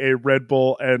a Red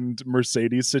Bull and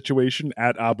Mercedes situation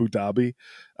at Abu Dhabi,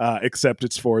 except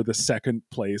it's for the second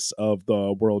place of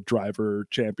the World Driver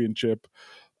Championship.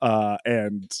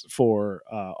 And for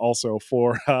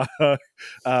the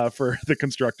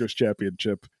Constructors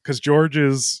Championship, because George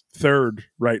is third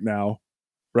right now,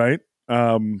 right?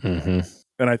 And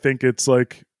I think it's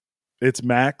like, it's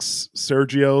Max,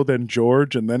 Sergio, then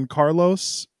George, and then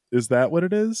Carlos. Is that what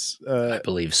it is? I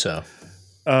believe so.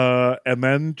 And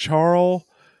then Charles,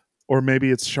 or maybe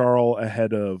it's Charles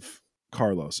ahead of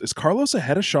Carlos. Is Carlos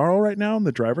ahead of Charles right now in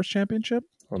the Drivers' Championship?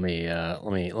 Let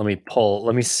me pull.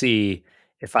 Let me see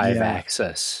if I have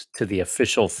access to the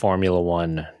official Formula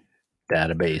One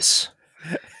database.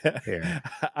 Here.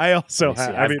 I also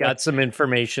have. I've got some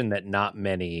information that not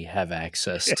many have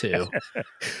access to.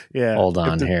 Yeah. Hold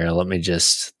on here. Let me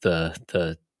just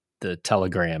the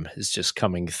telegram is just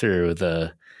coming through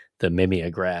the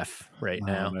mimeograph right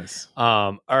now. Nice.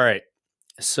 All right.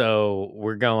 So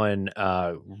we're going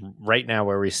right now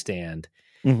where we stand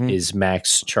is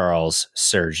Max, Charles,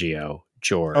 Sergio,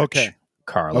 George,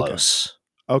 Carlos.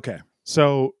 Okay.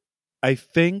 So I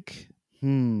think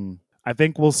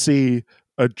we'll see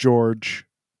a George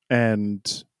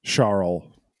and Charles,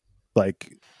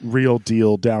 like, real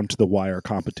deal down to the wire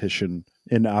competition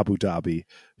in Abu Dhabi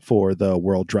for the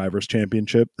World Drivers'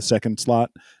 Championship, the second slot.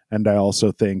 And I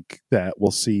also think that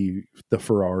we'll see the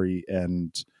Ferrari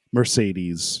and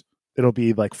Mercedes. It'll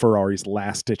be like Ferrari's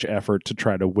last ditch effort to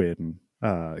try to win,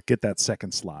 get that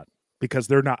second slot, because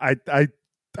they're not.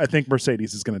 I think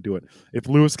Mercedes is going to do it if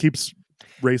Lewis keeps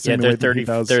racing. Yeah,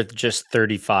 they're just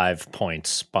 35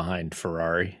 points behind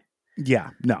Ferrari.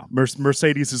 Yeah, no,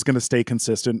 Mercedes is going to stay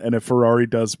consistent, and if Ferrari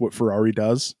does what Ferrari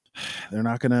does, they're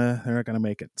not gonna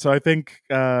make it. So I think,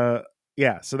 so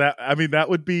that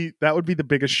would be the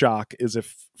biggest shock, is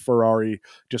if Ferrari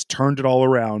just turned it all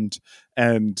around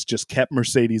and just kept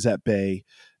Mercedes at bay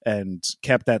and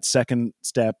kept that second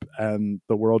step and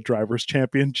the World Drivers'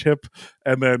 Championship,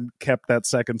 and then kept that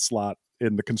second slot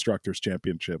in the Constructors'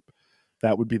 Championship.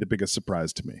 That would be the biggest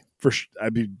surprise to me. For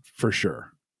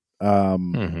sure. How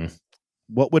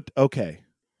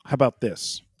about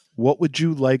this? what would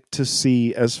you like to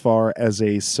see as far as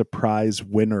a surprise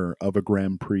winner of a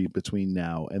Grand Prix between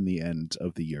now and the end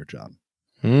of the year, John?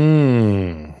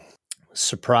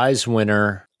 Surprise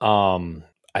winner.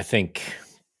 I think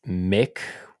Mick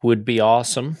would be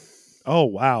awesome. Oh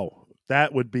wow,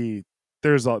 that would be.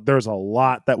 There's a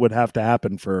lot that would have to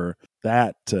happen for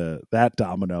that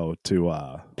domino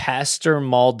to. Pastor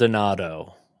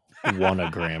Maldonado won a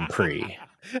Grand Prix.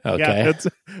 Okay, yeah,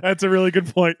 that's a really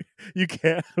good point. You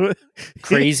can't.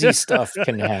 Crazy stuff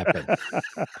can happen.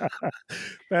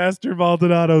 Pastor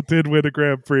Maldonado did win a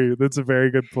Grand Prix. That's a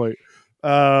very good point.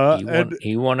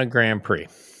 He won a Grand Prix.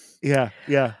 Yeah.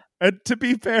 And to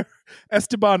be fair,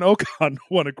 Esteban Ocon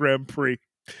won a Grand Prix.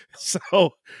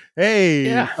 So, hey,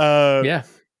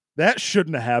 that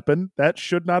shouldn't have happened. That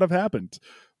should not have happened.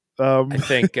 I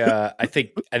think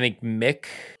Mick,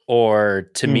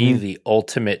 or to me, the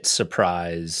ultimate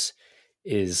surprise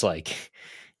is like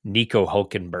Nico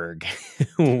Hulkenberg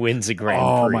who wins a Grand Prix.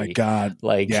 Oh my God.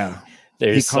 Like,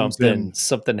 there's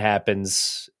something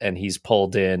happens and he's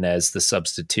pulled in as the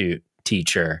substitute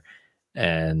teacher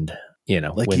and,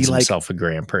 like wins himself a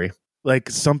Grand Prix.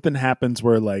 Like something happens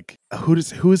where like who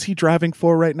is he driving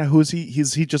for right now? Is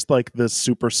he just like the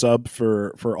super sub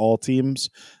for all teams,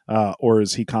 or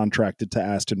is he contracted to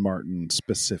Aston Martin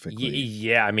specifically?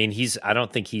 Yeah, I mean I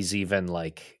don't think he's even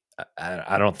like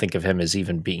I don't think of him as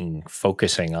even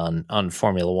focusing on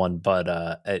Formula One,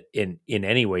 but in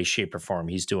any way, shape, or form,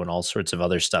 he's doing all sorts of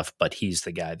other stuff. But he's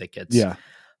the guy that gets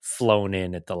flown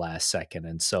in at the last second,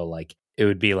 and so like. It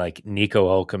would be like Nico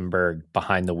Hulkenberg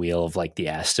behind the wheel of like the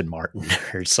Aston Martin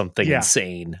or something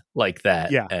insane like that.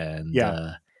 Yeah. And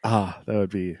that would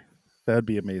be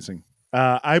amazing.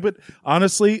 I would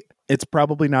honestly, it's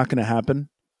probably not going to happen,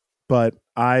 but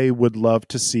I would love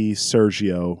to see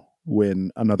Sergio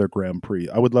win another Grand Prix.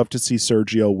 I would love to see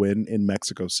Sergio win in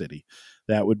Mexico City.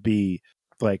 That would be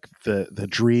like the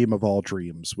dream of all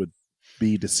dreams would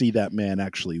be to see that man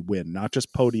actually win, not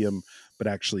just podium, but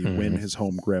actually win his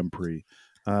home Grand Prix.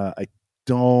 I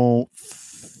don't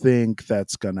think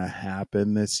that's going to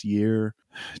happen this year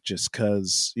just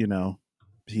because,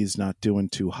 he's not doing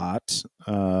too hot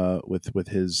with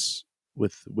the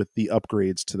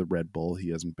upgrades to the Red Bull. He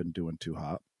hasn't been doing too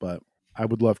hot, but I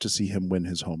would love to see him win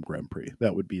his home Grand Prix.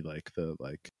 That would be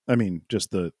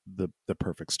just the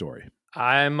perfect story.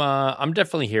 I'm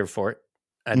definitely here for it.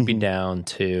 I'd be down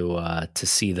to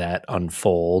see that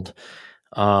unfold.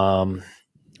 Seeing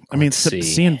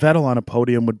Vettel on a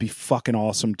podium would be fucking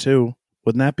awesome too.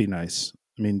 Wouldn't that be nice?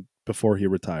 I mean, before he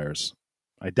retires,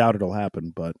 I doubt it'll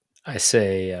happen, but I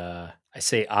say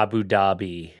Abu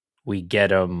Dhabi. We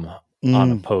get him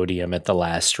on a podium at the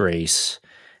last race,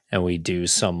 and we do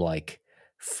some like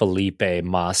Felipe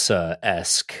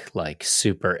Massa-esque, like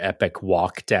super epic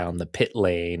walk down the pit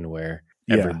lane where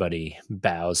everybody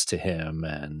bows to him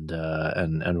and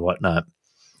whatnot.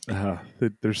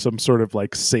 There's some sort of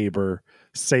like sabering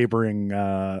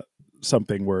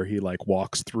something where he like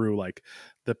walks through like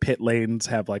the pit lanes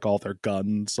have like all their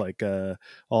guns like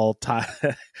all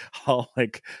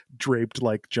like draped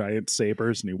like giant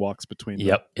sabers, and he walks between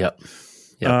them. Yep.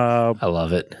 I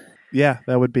love it. Yeah,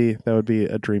 that would be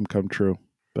a dream come true,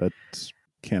 but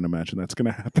can't imagine that's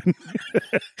going to happen.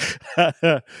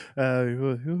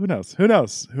 Who knows?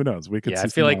 We could. I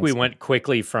feel like we went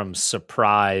quickly from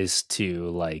surprise to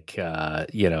like borderline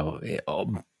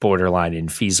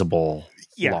infeasible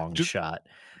long shot.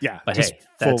 Yeah, but hey,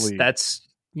 that's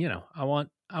I want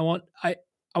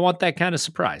that kind of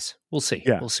surprise. We'll see.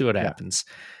 Yeah, we'll see what happens.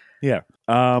 Yeah.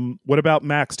 What about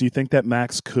Max? Do you think that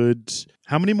Max could?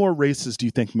 How many more races do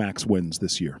you think Max wins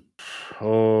this year?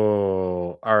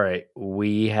 Oh, all right.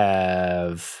 We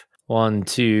have 1,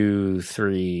 2,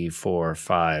 3, 4,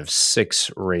 5,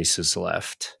 6 races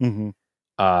left.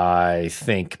 I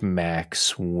think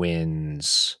Max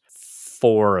wins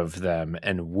 4 of them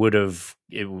and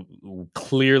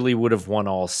clearly would have won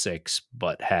all 6,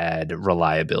 but had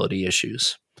reliability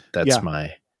issues. That's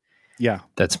my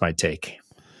take.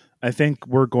 I think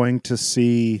we're going to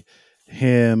see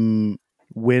him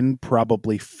win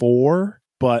probably 4,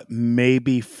 but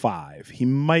maybe 5. He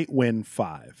might win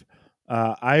 5.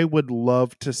 I would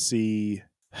love to see.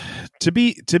 To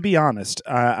be honest,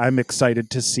 I'm excited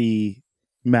to see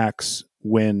Max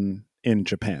win in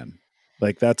Japan.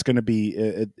 Like that's going to be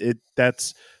it.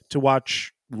 That's to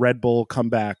watch Red Bull come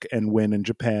back and win in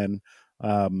Japan.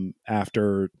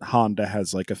 After Honda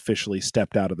has like officially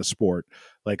stepped out of the sport,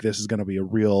 like this is going to be a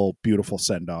real beautiful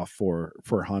send off for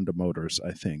Honda Motors.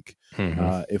 I think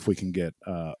if we can get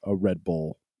a Red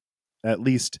Bull, at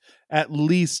least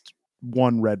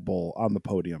one Red Bull on the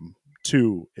podium.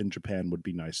 2 in Japan would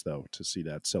be nice though to see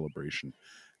that celebration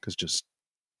because just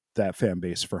that fan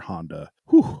base for Honda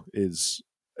is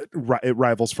it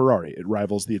rivals Ferrari. It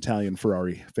rivals the Italian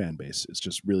Ferrari fan base. It's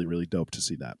just really, really dope to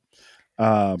see that.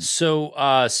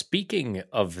 So speaking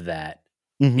of that,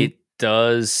 Mhm. it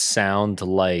does sound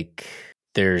like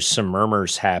there's some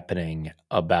murmurs happening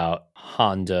about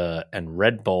Honda and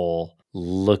Red Bull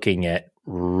looking at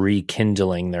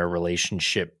rekindling their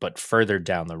relationship, but further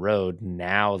down the road,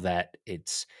 now that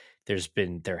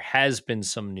there has been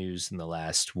some news in the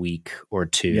last week or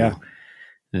two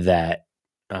that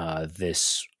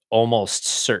this almost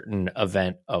certain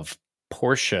event of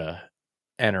Porsche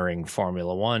entering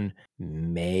Formula One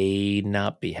may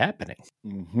not be happening.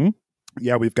 Mm-hmm.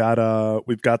 Yeah, we've got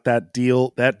that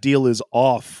deal. That deal is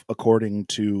off, according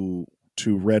to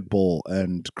Red Bull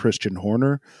and Christian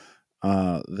Horner.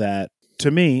 That,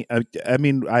 to me, I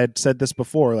mean, I had said this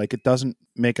before. Like, it doesn't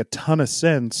make a ton of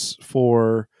sense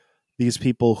for these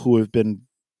people who have been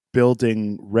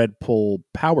building Red Bull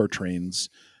powertrains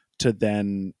to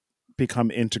then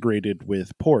become integrated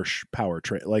with Porsche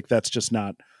powertrain. Like, that's just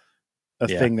not a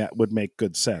thing that would make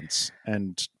good sense.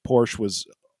 And Porsche was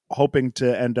hoping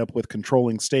to end up with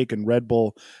controlling stake in Red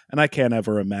Bull, and I can't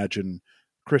ever imagine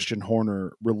Christian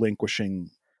Horner relinquishing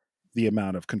the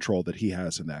amount of control that he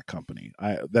has in that company.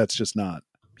 That's just not.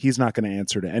 He's not going to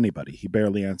answer to anybody. He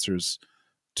barely answers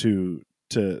to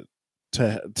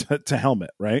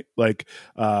Helmet, right? Like,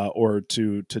 or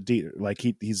to Dieter. Like,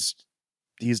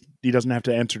 he doesn't have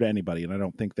to answer to anybody, and I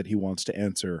don't think that he wants to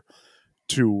answer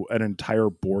to an entire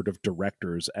board of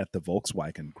directors at the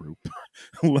Volkswagen Group,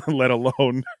 let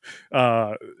alone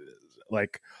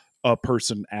like a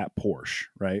person at Porsche,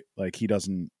 right? Like, he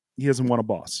doesn't want a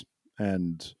boss,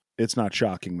 and it's not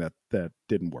shocking that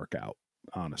didn't work out,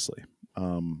 honestly.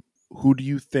 Who do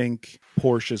you think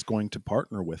Porsche is going to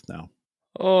partner with now?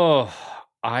 Oh,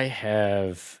 I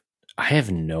have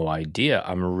no idea.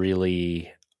 I'm really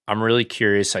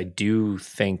curious. I do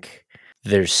think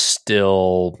there's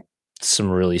still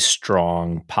some really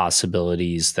strong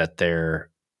possibilities that there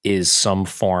is some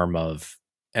form of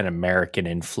an American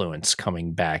influence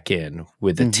coming back in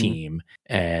with the team.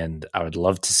 And I would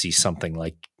love to see something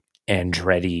like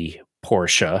Andretti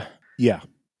Porsche. Yeah.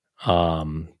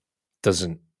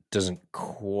 Doesn't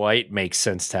quite make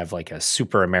sense to have like a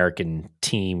super American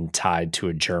team tied to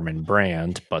a German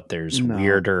brand, but there's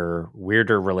weirder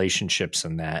relationships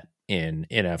in that in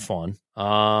F1.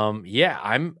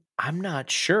 I'm not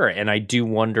sure. And I do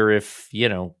wonder if,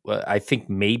 I think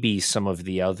maybe some of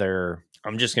the other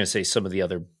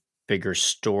bigger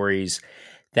stories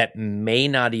that may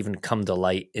not even come to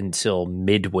light until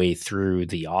midway through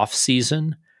the off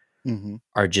season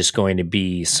are just going to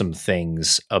be some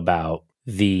things about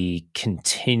the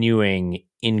continuing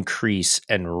increase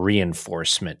and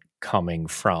reinforcement coming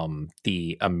from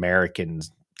the American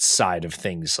side of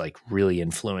things, like really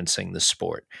influencing the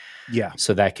sport. Yeah.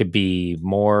 So that could be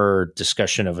more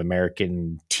discussion of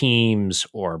American teams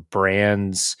or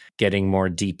brands getting more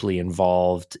deeply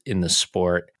involved in the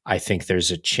sport. I think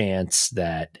there's a chance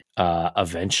that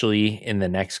eventually in the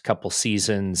next couple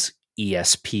seasons,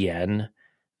 ESPN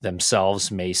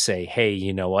themselves may say, hey,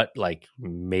 you know what? Like,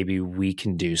 maybe we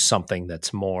can do something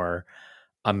that's more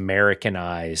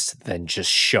Americanized than just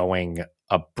showing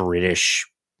a British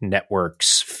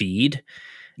network's feed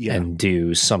and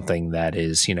do something that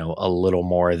is, a little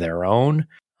more their own.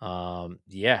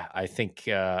 I think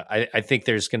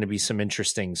there's going to be some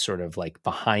interesting sort of like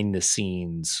behind the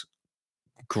scenes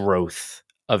growth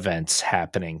events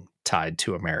happening tied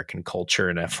to American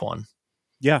culture in F1.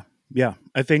 Yeah. Yeah,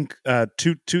 I think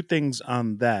two things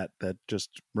on that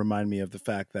just remind me of the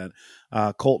fact that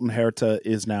Colton Herta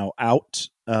is now out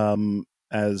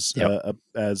as I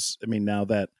mean, now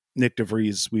that Nick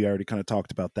DeVries, we already kind of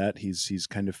talked about that. He's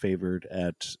kind of favored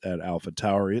at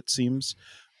AlphaTauri, it seems,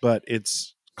 but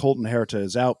it's Colton Herta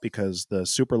is out because the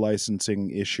super licensing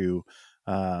issue.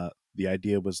 The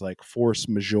idea was like force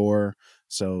majeure.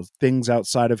 So things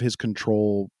outside of his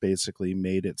control basically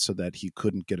made it so that he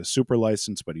couldn't get a super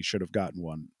license, but he should have gotten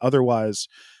one. Otherwise,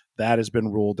 that has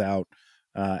been ruled out.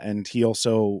 And he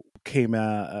also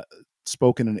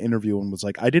spoke in an interview and was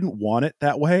like, I didn't want it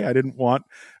that way. I didn't want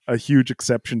a huge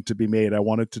exception to be made. I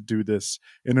wanted to do this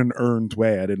in an earned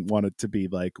way. I didn't want it to be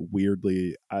like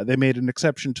weirdly, they made an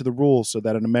exception to the rule so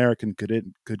that an American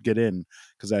could get in,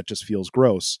 because that just feels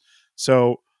gross.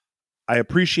 So I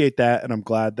appreciate that, and I'm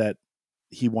glad that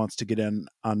he wants to get in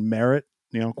on merit,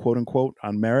 quote unquote,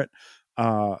 on merit.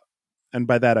 And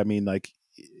by that I mean, like,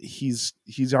 he's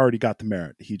already got the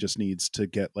merit. He just needs to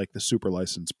get like the super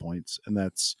license points, and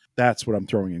that's what I'm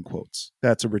throwing in quotes.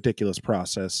 That's a ridiculous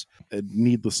process,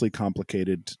 needlessly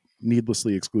complicated,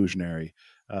 needlessly exclusionary.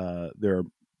 There are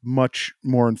much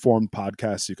more informed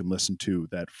podcasts you can listen to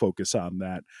that focus on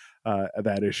that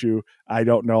issue. I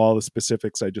don't know all the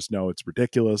specifics. I just know it's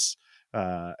ridiculous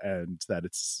and that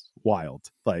it's wild.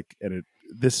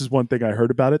 This is one thing I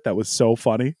heard about it that was so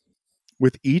funny.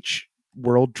 With each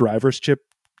World Drivers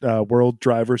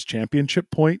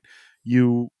Championship point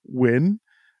you win,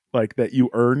 like that you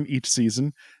earn each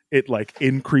season, it like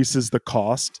increases the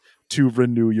cost to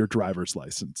renew your driver's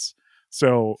license.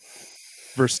 So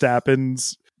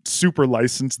Verstappen's super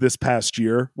license this past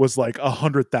year was like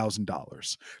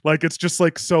 $100,000. Like, it's just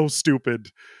like so stupid.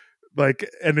 Like,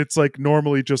 and it's like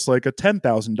normally just like a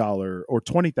 $10,000 or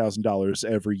 $20,000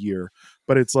 every year,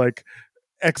 but it's like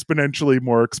exponentially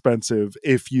more expensive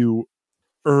if you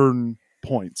earn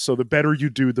points. So the better you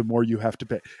do, the more you have to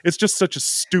pay. It's just such a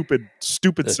stupid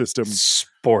The system.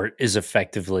 Sport is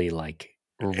effectively like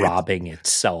robbing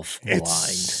itself blind.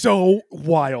 It's so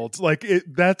wild. Like,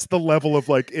 that's the level of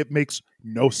like, it makes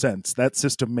no sense. That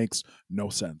system makes no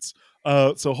sense.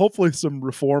 So hopefully some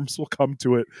reforms will come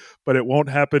to it, but it won't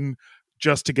happen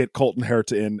just to get Colton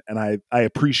Herta in. And I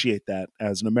appreciate that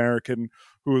as an American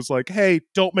who is like, hey,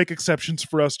 don't make exceptions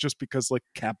for us just because like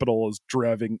capital is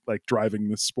driving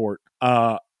this sport.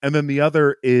 And then the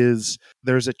other is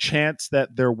there's a chance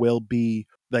that there will be,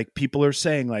 like, people are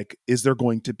saying, like, is there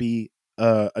going to be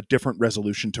a different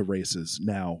resolution to races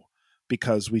now?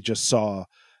 Because we just saw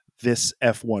this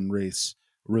F1 race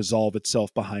resolve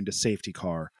itself behind a safety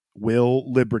car. Will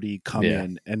Liberty come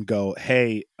in and go,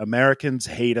 hey, Americans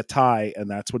hate a tie, and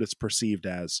that's what it's perceived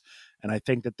as? And I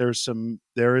think that there is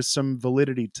some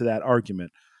validity to that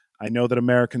argument. I know that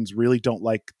Americans really don't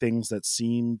like things that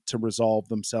seem to resolve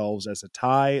themselves as a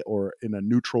tie or in a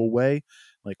neutral way.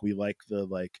 Like, we like the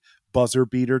like buzzer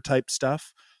beater type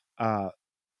stuff.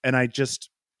 And I just,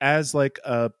 as like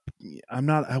I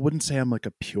wouldn't say I'm like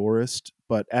a purist,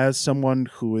 but as someone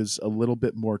who is a little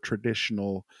bit more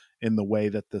traditional in the way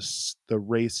that the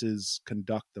races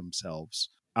conduct themselves,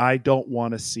 I don't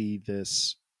want to see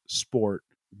this sport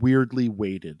weirdly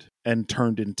weighted and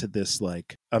turned into this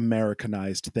like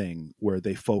Americanized thing where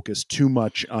they focus too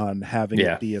much on having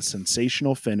it be a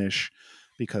sensational finish.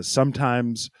 Because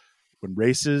sometimes when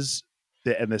races,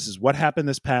 and this is what happened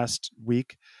this past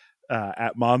week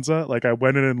at Monza, like, I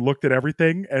went in and looked at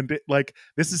everything, and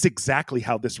this is exactly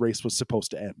how this race was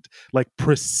supposed to end. Like,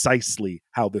 precisely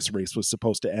how this race was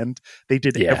supposed to end. They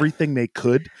did everything they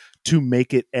could to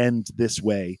make it end this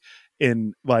way,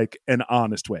 in like an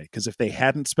honest way. Because if they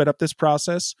hadn't sped up this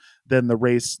process, then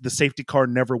the safety car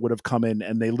never would have come in,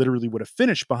 and they literally would have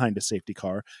finished behind a safety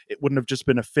car. It wouldn't have just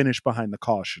been a finish behind the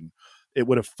caution. It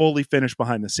would have fully finished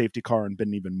behind the safety car and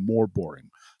been even more boring.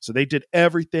 So they did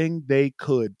everything they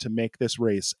could to make this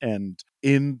race end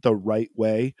in the right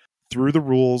way through the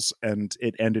rules, and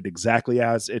it ended exactly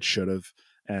as it should have.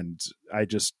 And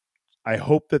I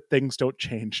hope that things don't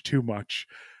change too much,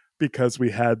 because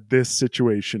we had this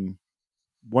situation.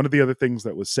 One of the other things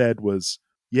that was said was,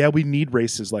 we need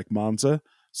races like Monza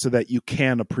so that you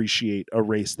can appreciate a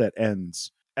race that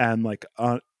ends and like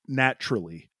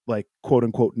naturally, like quote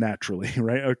unquote naturally,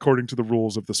 right? According to the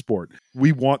rules of the sport.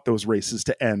 We want those races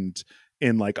to end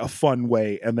in like a fun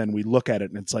way. And then we look at it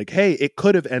and it's like, hey, it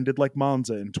could have ended like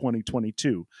Monza in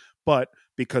 2022. But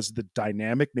because of the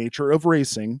dynamic nature of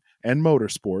racing and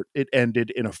motorsport, it ended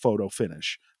in a photo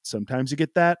finish. Sometimes you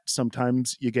get that,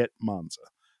 sometimes you get Monza,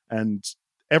 and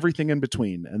everything in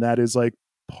between. And that is like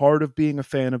part of being a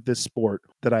fan of this sport,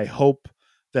 that I hope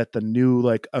that the new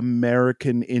like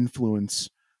American influence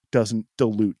doesn't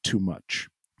dilute too much,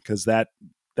 because that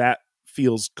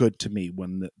feels good to me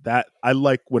when I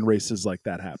like when races like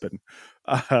that happen.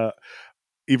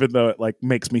 Even though it like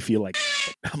makes me feel like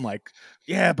I'm like,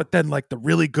 but then like the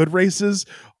really good races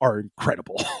are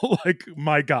incredible. Like,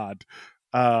 my God.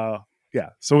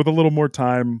 So with a little more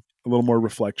time, a little more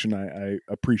reflection, I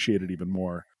appreciate it even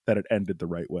more that it ended the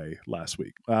right way last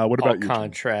week. What about you?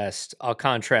 I'll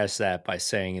contrast that by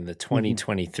saying in the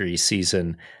 2023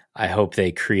 season, I hope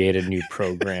they create a new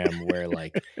program where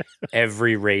like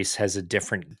every race has a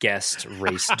different guest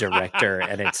race director,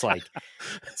 and it's like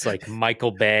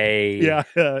Michael Bay,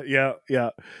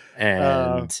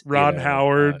 and Ron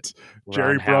Howard,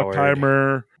 Jerry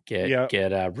Bruckheimer.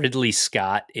 Get Ridley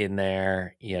Scott in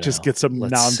there. Just get some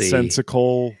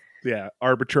nonsensical,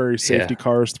 arbitrary safety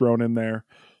cars thrown in there.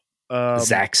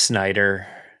 Zack Snyder.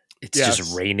 It's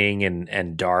just raining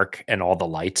and dark, and all the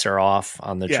lights are off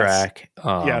on the track.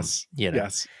 Yes.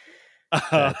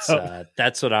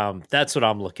 That's what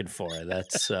I'm looking for.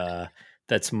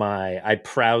 I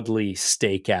proudly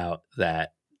stake out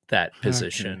that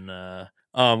position.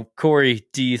 Okay. Corey,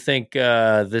 do you think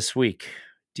this week,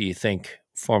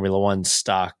 Formula One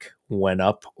stock went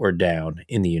up or down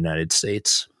in the United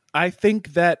States? I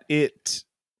think that it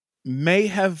may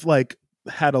have like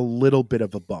had a little bit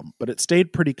of a bump, but it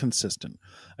stayed pretty consistent.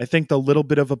 I think the little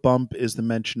bit of a bump is the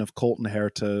mention of Colton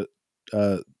Herta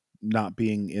not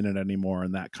being in it anymore,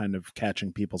 and that kind of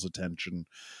catching people's attention.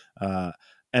 And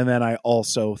then I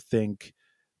also think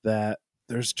that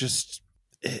there's just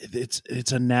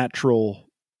it's a natural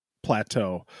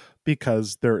plateau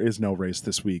because there is no race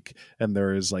this week, and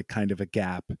there is like kind of a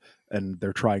gap, and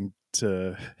they're trying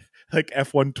to like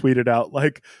F1 tweeted out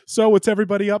like, so what's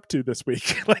everybody up to this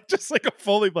week? Like just like a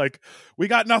fully like, we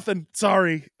got nothing,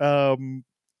 sorry.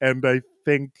 And I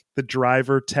think the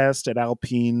driver test at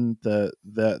Alpine,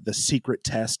 the secret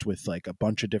test with like a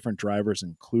bunch of different drivers,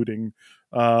 including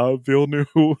Villeneuve,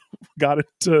 who got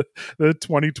into the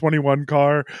 2021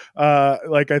 car.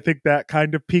 Like I think that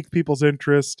kind of piqued people's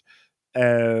interest,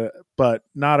 but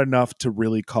not enough to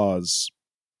really cause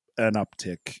an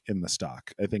uptick in the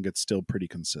stock. I think it's still pretty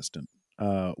consistent.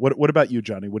 What about you,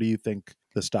 Johnny? What do you think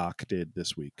the stock did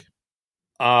this week?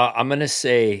 I'm going to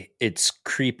say it's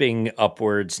creeping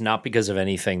upwards, not because of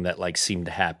anything that like seemed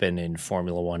to happen in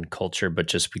Formula One culture, but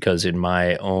just because in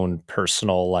my own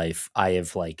personal life, I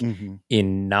have like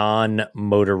in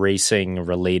non-motor racing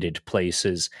related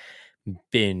places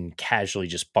been casually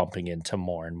just bumping into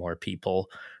more and more people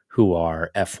who are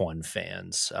F1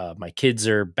 fans. My kids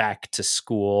are back to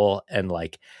school, and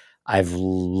like I've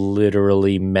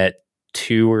literally met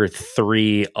 2 or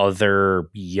 3 other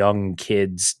young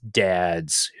kids'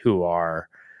 dads who are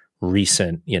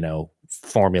recent,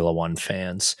 Formula One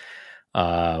fans.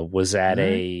 Was at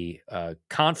a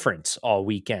conference all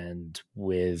weekend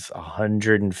with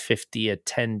 150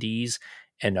 attendees,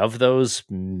 and of those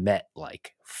met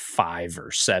like 5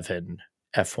 or 7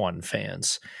 F1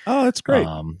 fans. Oh, that's great.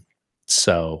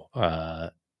 So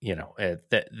that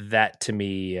to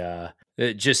me,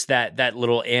 just that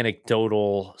little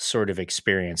anecdotal sort of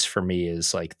experience for me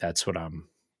is like that's what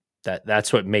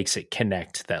makes it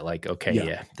connect. That like,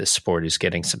 okay, this sport is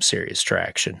getting some serious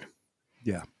traction.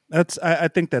 Yeah, I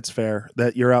think that's fair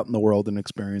that you're out in the world and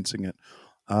experiencing it.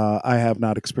 I have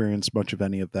not experienced much of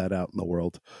any of that out in the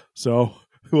world, so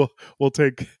we'll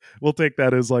take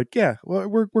that as like, yeah, well,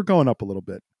 we're going up a little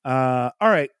bit. All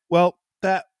right, well,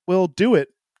 that will do it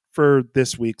for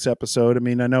this week's episode. I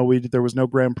mean, I know there was no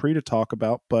Grand Prix to talk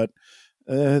about, but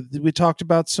we talked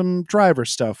about some driver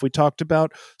stuff. We talked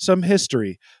about some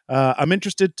history. I'm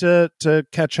interested to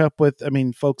catch up with. I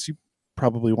mean, folks, you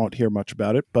probably won't hear much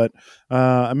about it, but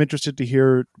I'm interested to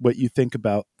hear what you think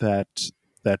about that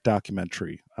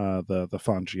documentary, the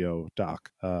Fangio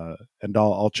doc, and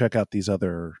I'll check out these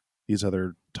other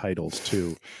titles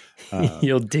too.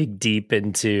 You'll dig deep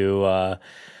into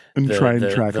and try and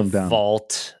track them down.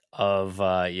 Vault of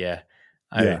good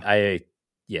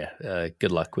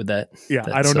luck with that. Yeah,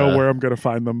 I don't know where I'm going to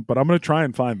find them, but I'm going to try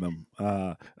and find them.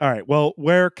 All right. Well,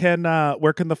 where can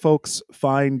the folks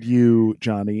find you,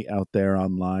 Johnny, out there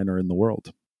online or in the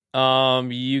world?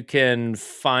 You can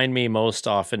find me most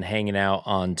often hanging out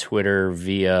on Twitter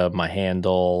via my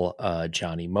handle,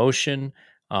 Johnny Motion.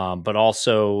 But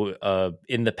also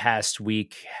in the past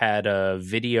week had a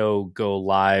video go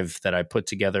live that I put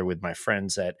together with my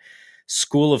friends at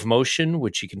School of Motion,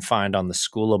 which you can find on the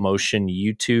School of Motion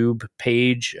YouTube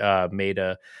page. Made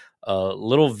a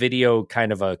little video,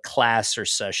 kind of a class or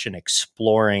session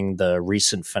exploring the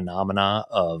recent phenomena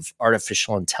of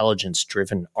artificial intelligence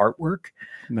driven artwork,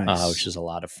 which is a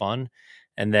lot of fun.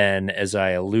 And then, as I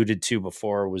alluded to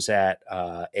before, was at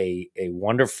a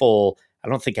wonderful, I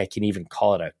don't think I can even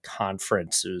call it a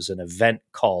conference. It was an event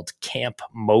called Camp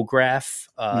MoGraph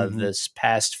this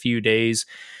past few days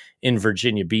in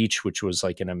Virginia Beach, which was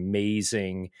like an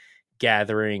amazing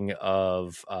gathering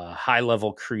of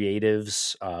high-level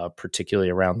creatives,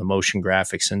 particularly around the motion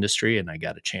graphics industry. And I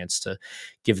got a chance to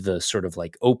give the sort of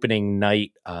like opening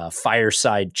night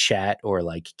fireside chat or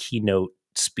like keynote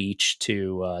speech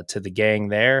to the gang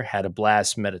there. Had a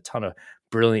blast, met a ton of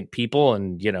brilliant people,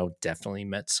 and definitely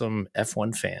met some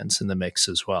F1 fans in the mix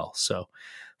as well. So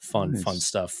fun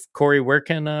stuff. Corey, where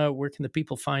can the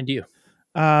people find you?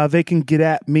 They can get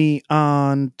at me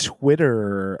on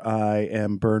Twitter. I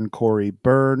am Burn Corey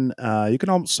Burn. You can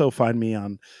also find me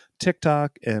on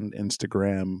TikTok and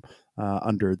Instagram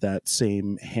under that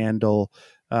same handle.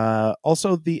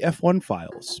 Also, the F1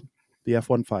 Files. The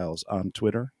F1 Files on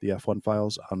Twitter, the F1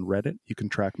 Files on Reddit. You can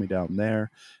track me down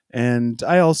there. And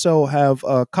I also have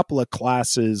a couple of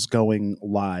classes going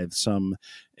live, some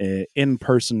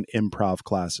in-person improv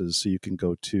classes. So you can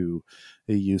go to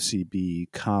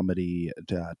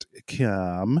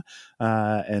ucbcomedy.com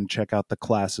and check out the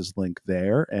classes link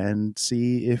there and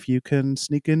see if you can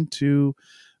sneak into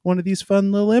one of these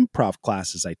fun little improv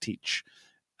classes I teach.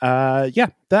 Yeah,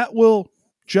 that will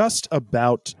just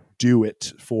about do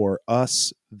it for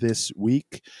us this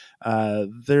week.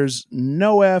 There's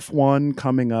no F1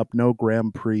 coming up, no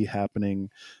Grand Prix happening,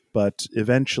 but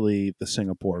eventually the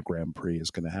Singapore Grand Prix is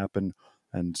going to happen,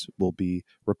 and we'll be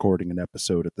recording an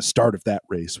episode at the start of that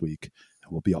race week,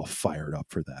 and we'll be all fired up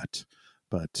for that.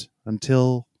 But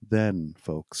until then,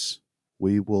 folks,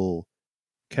 we will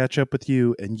catch up with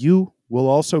you, and you will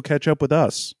also catch up with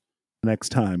us next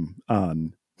time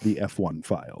on the F1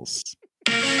 Files.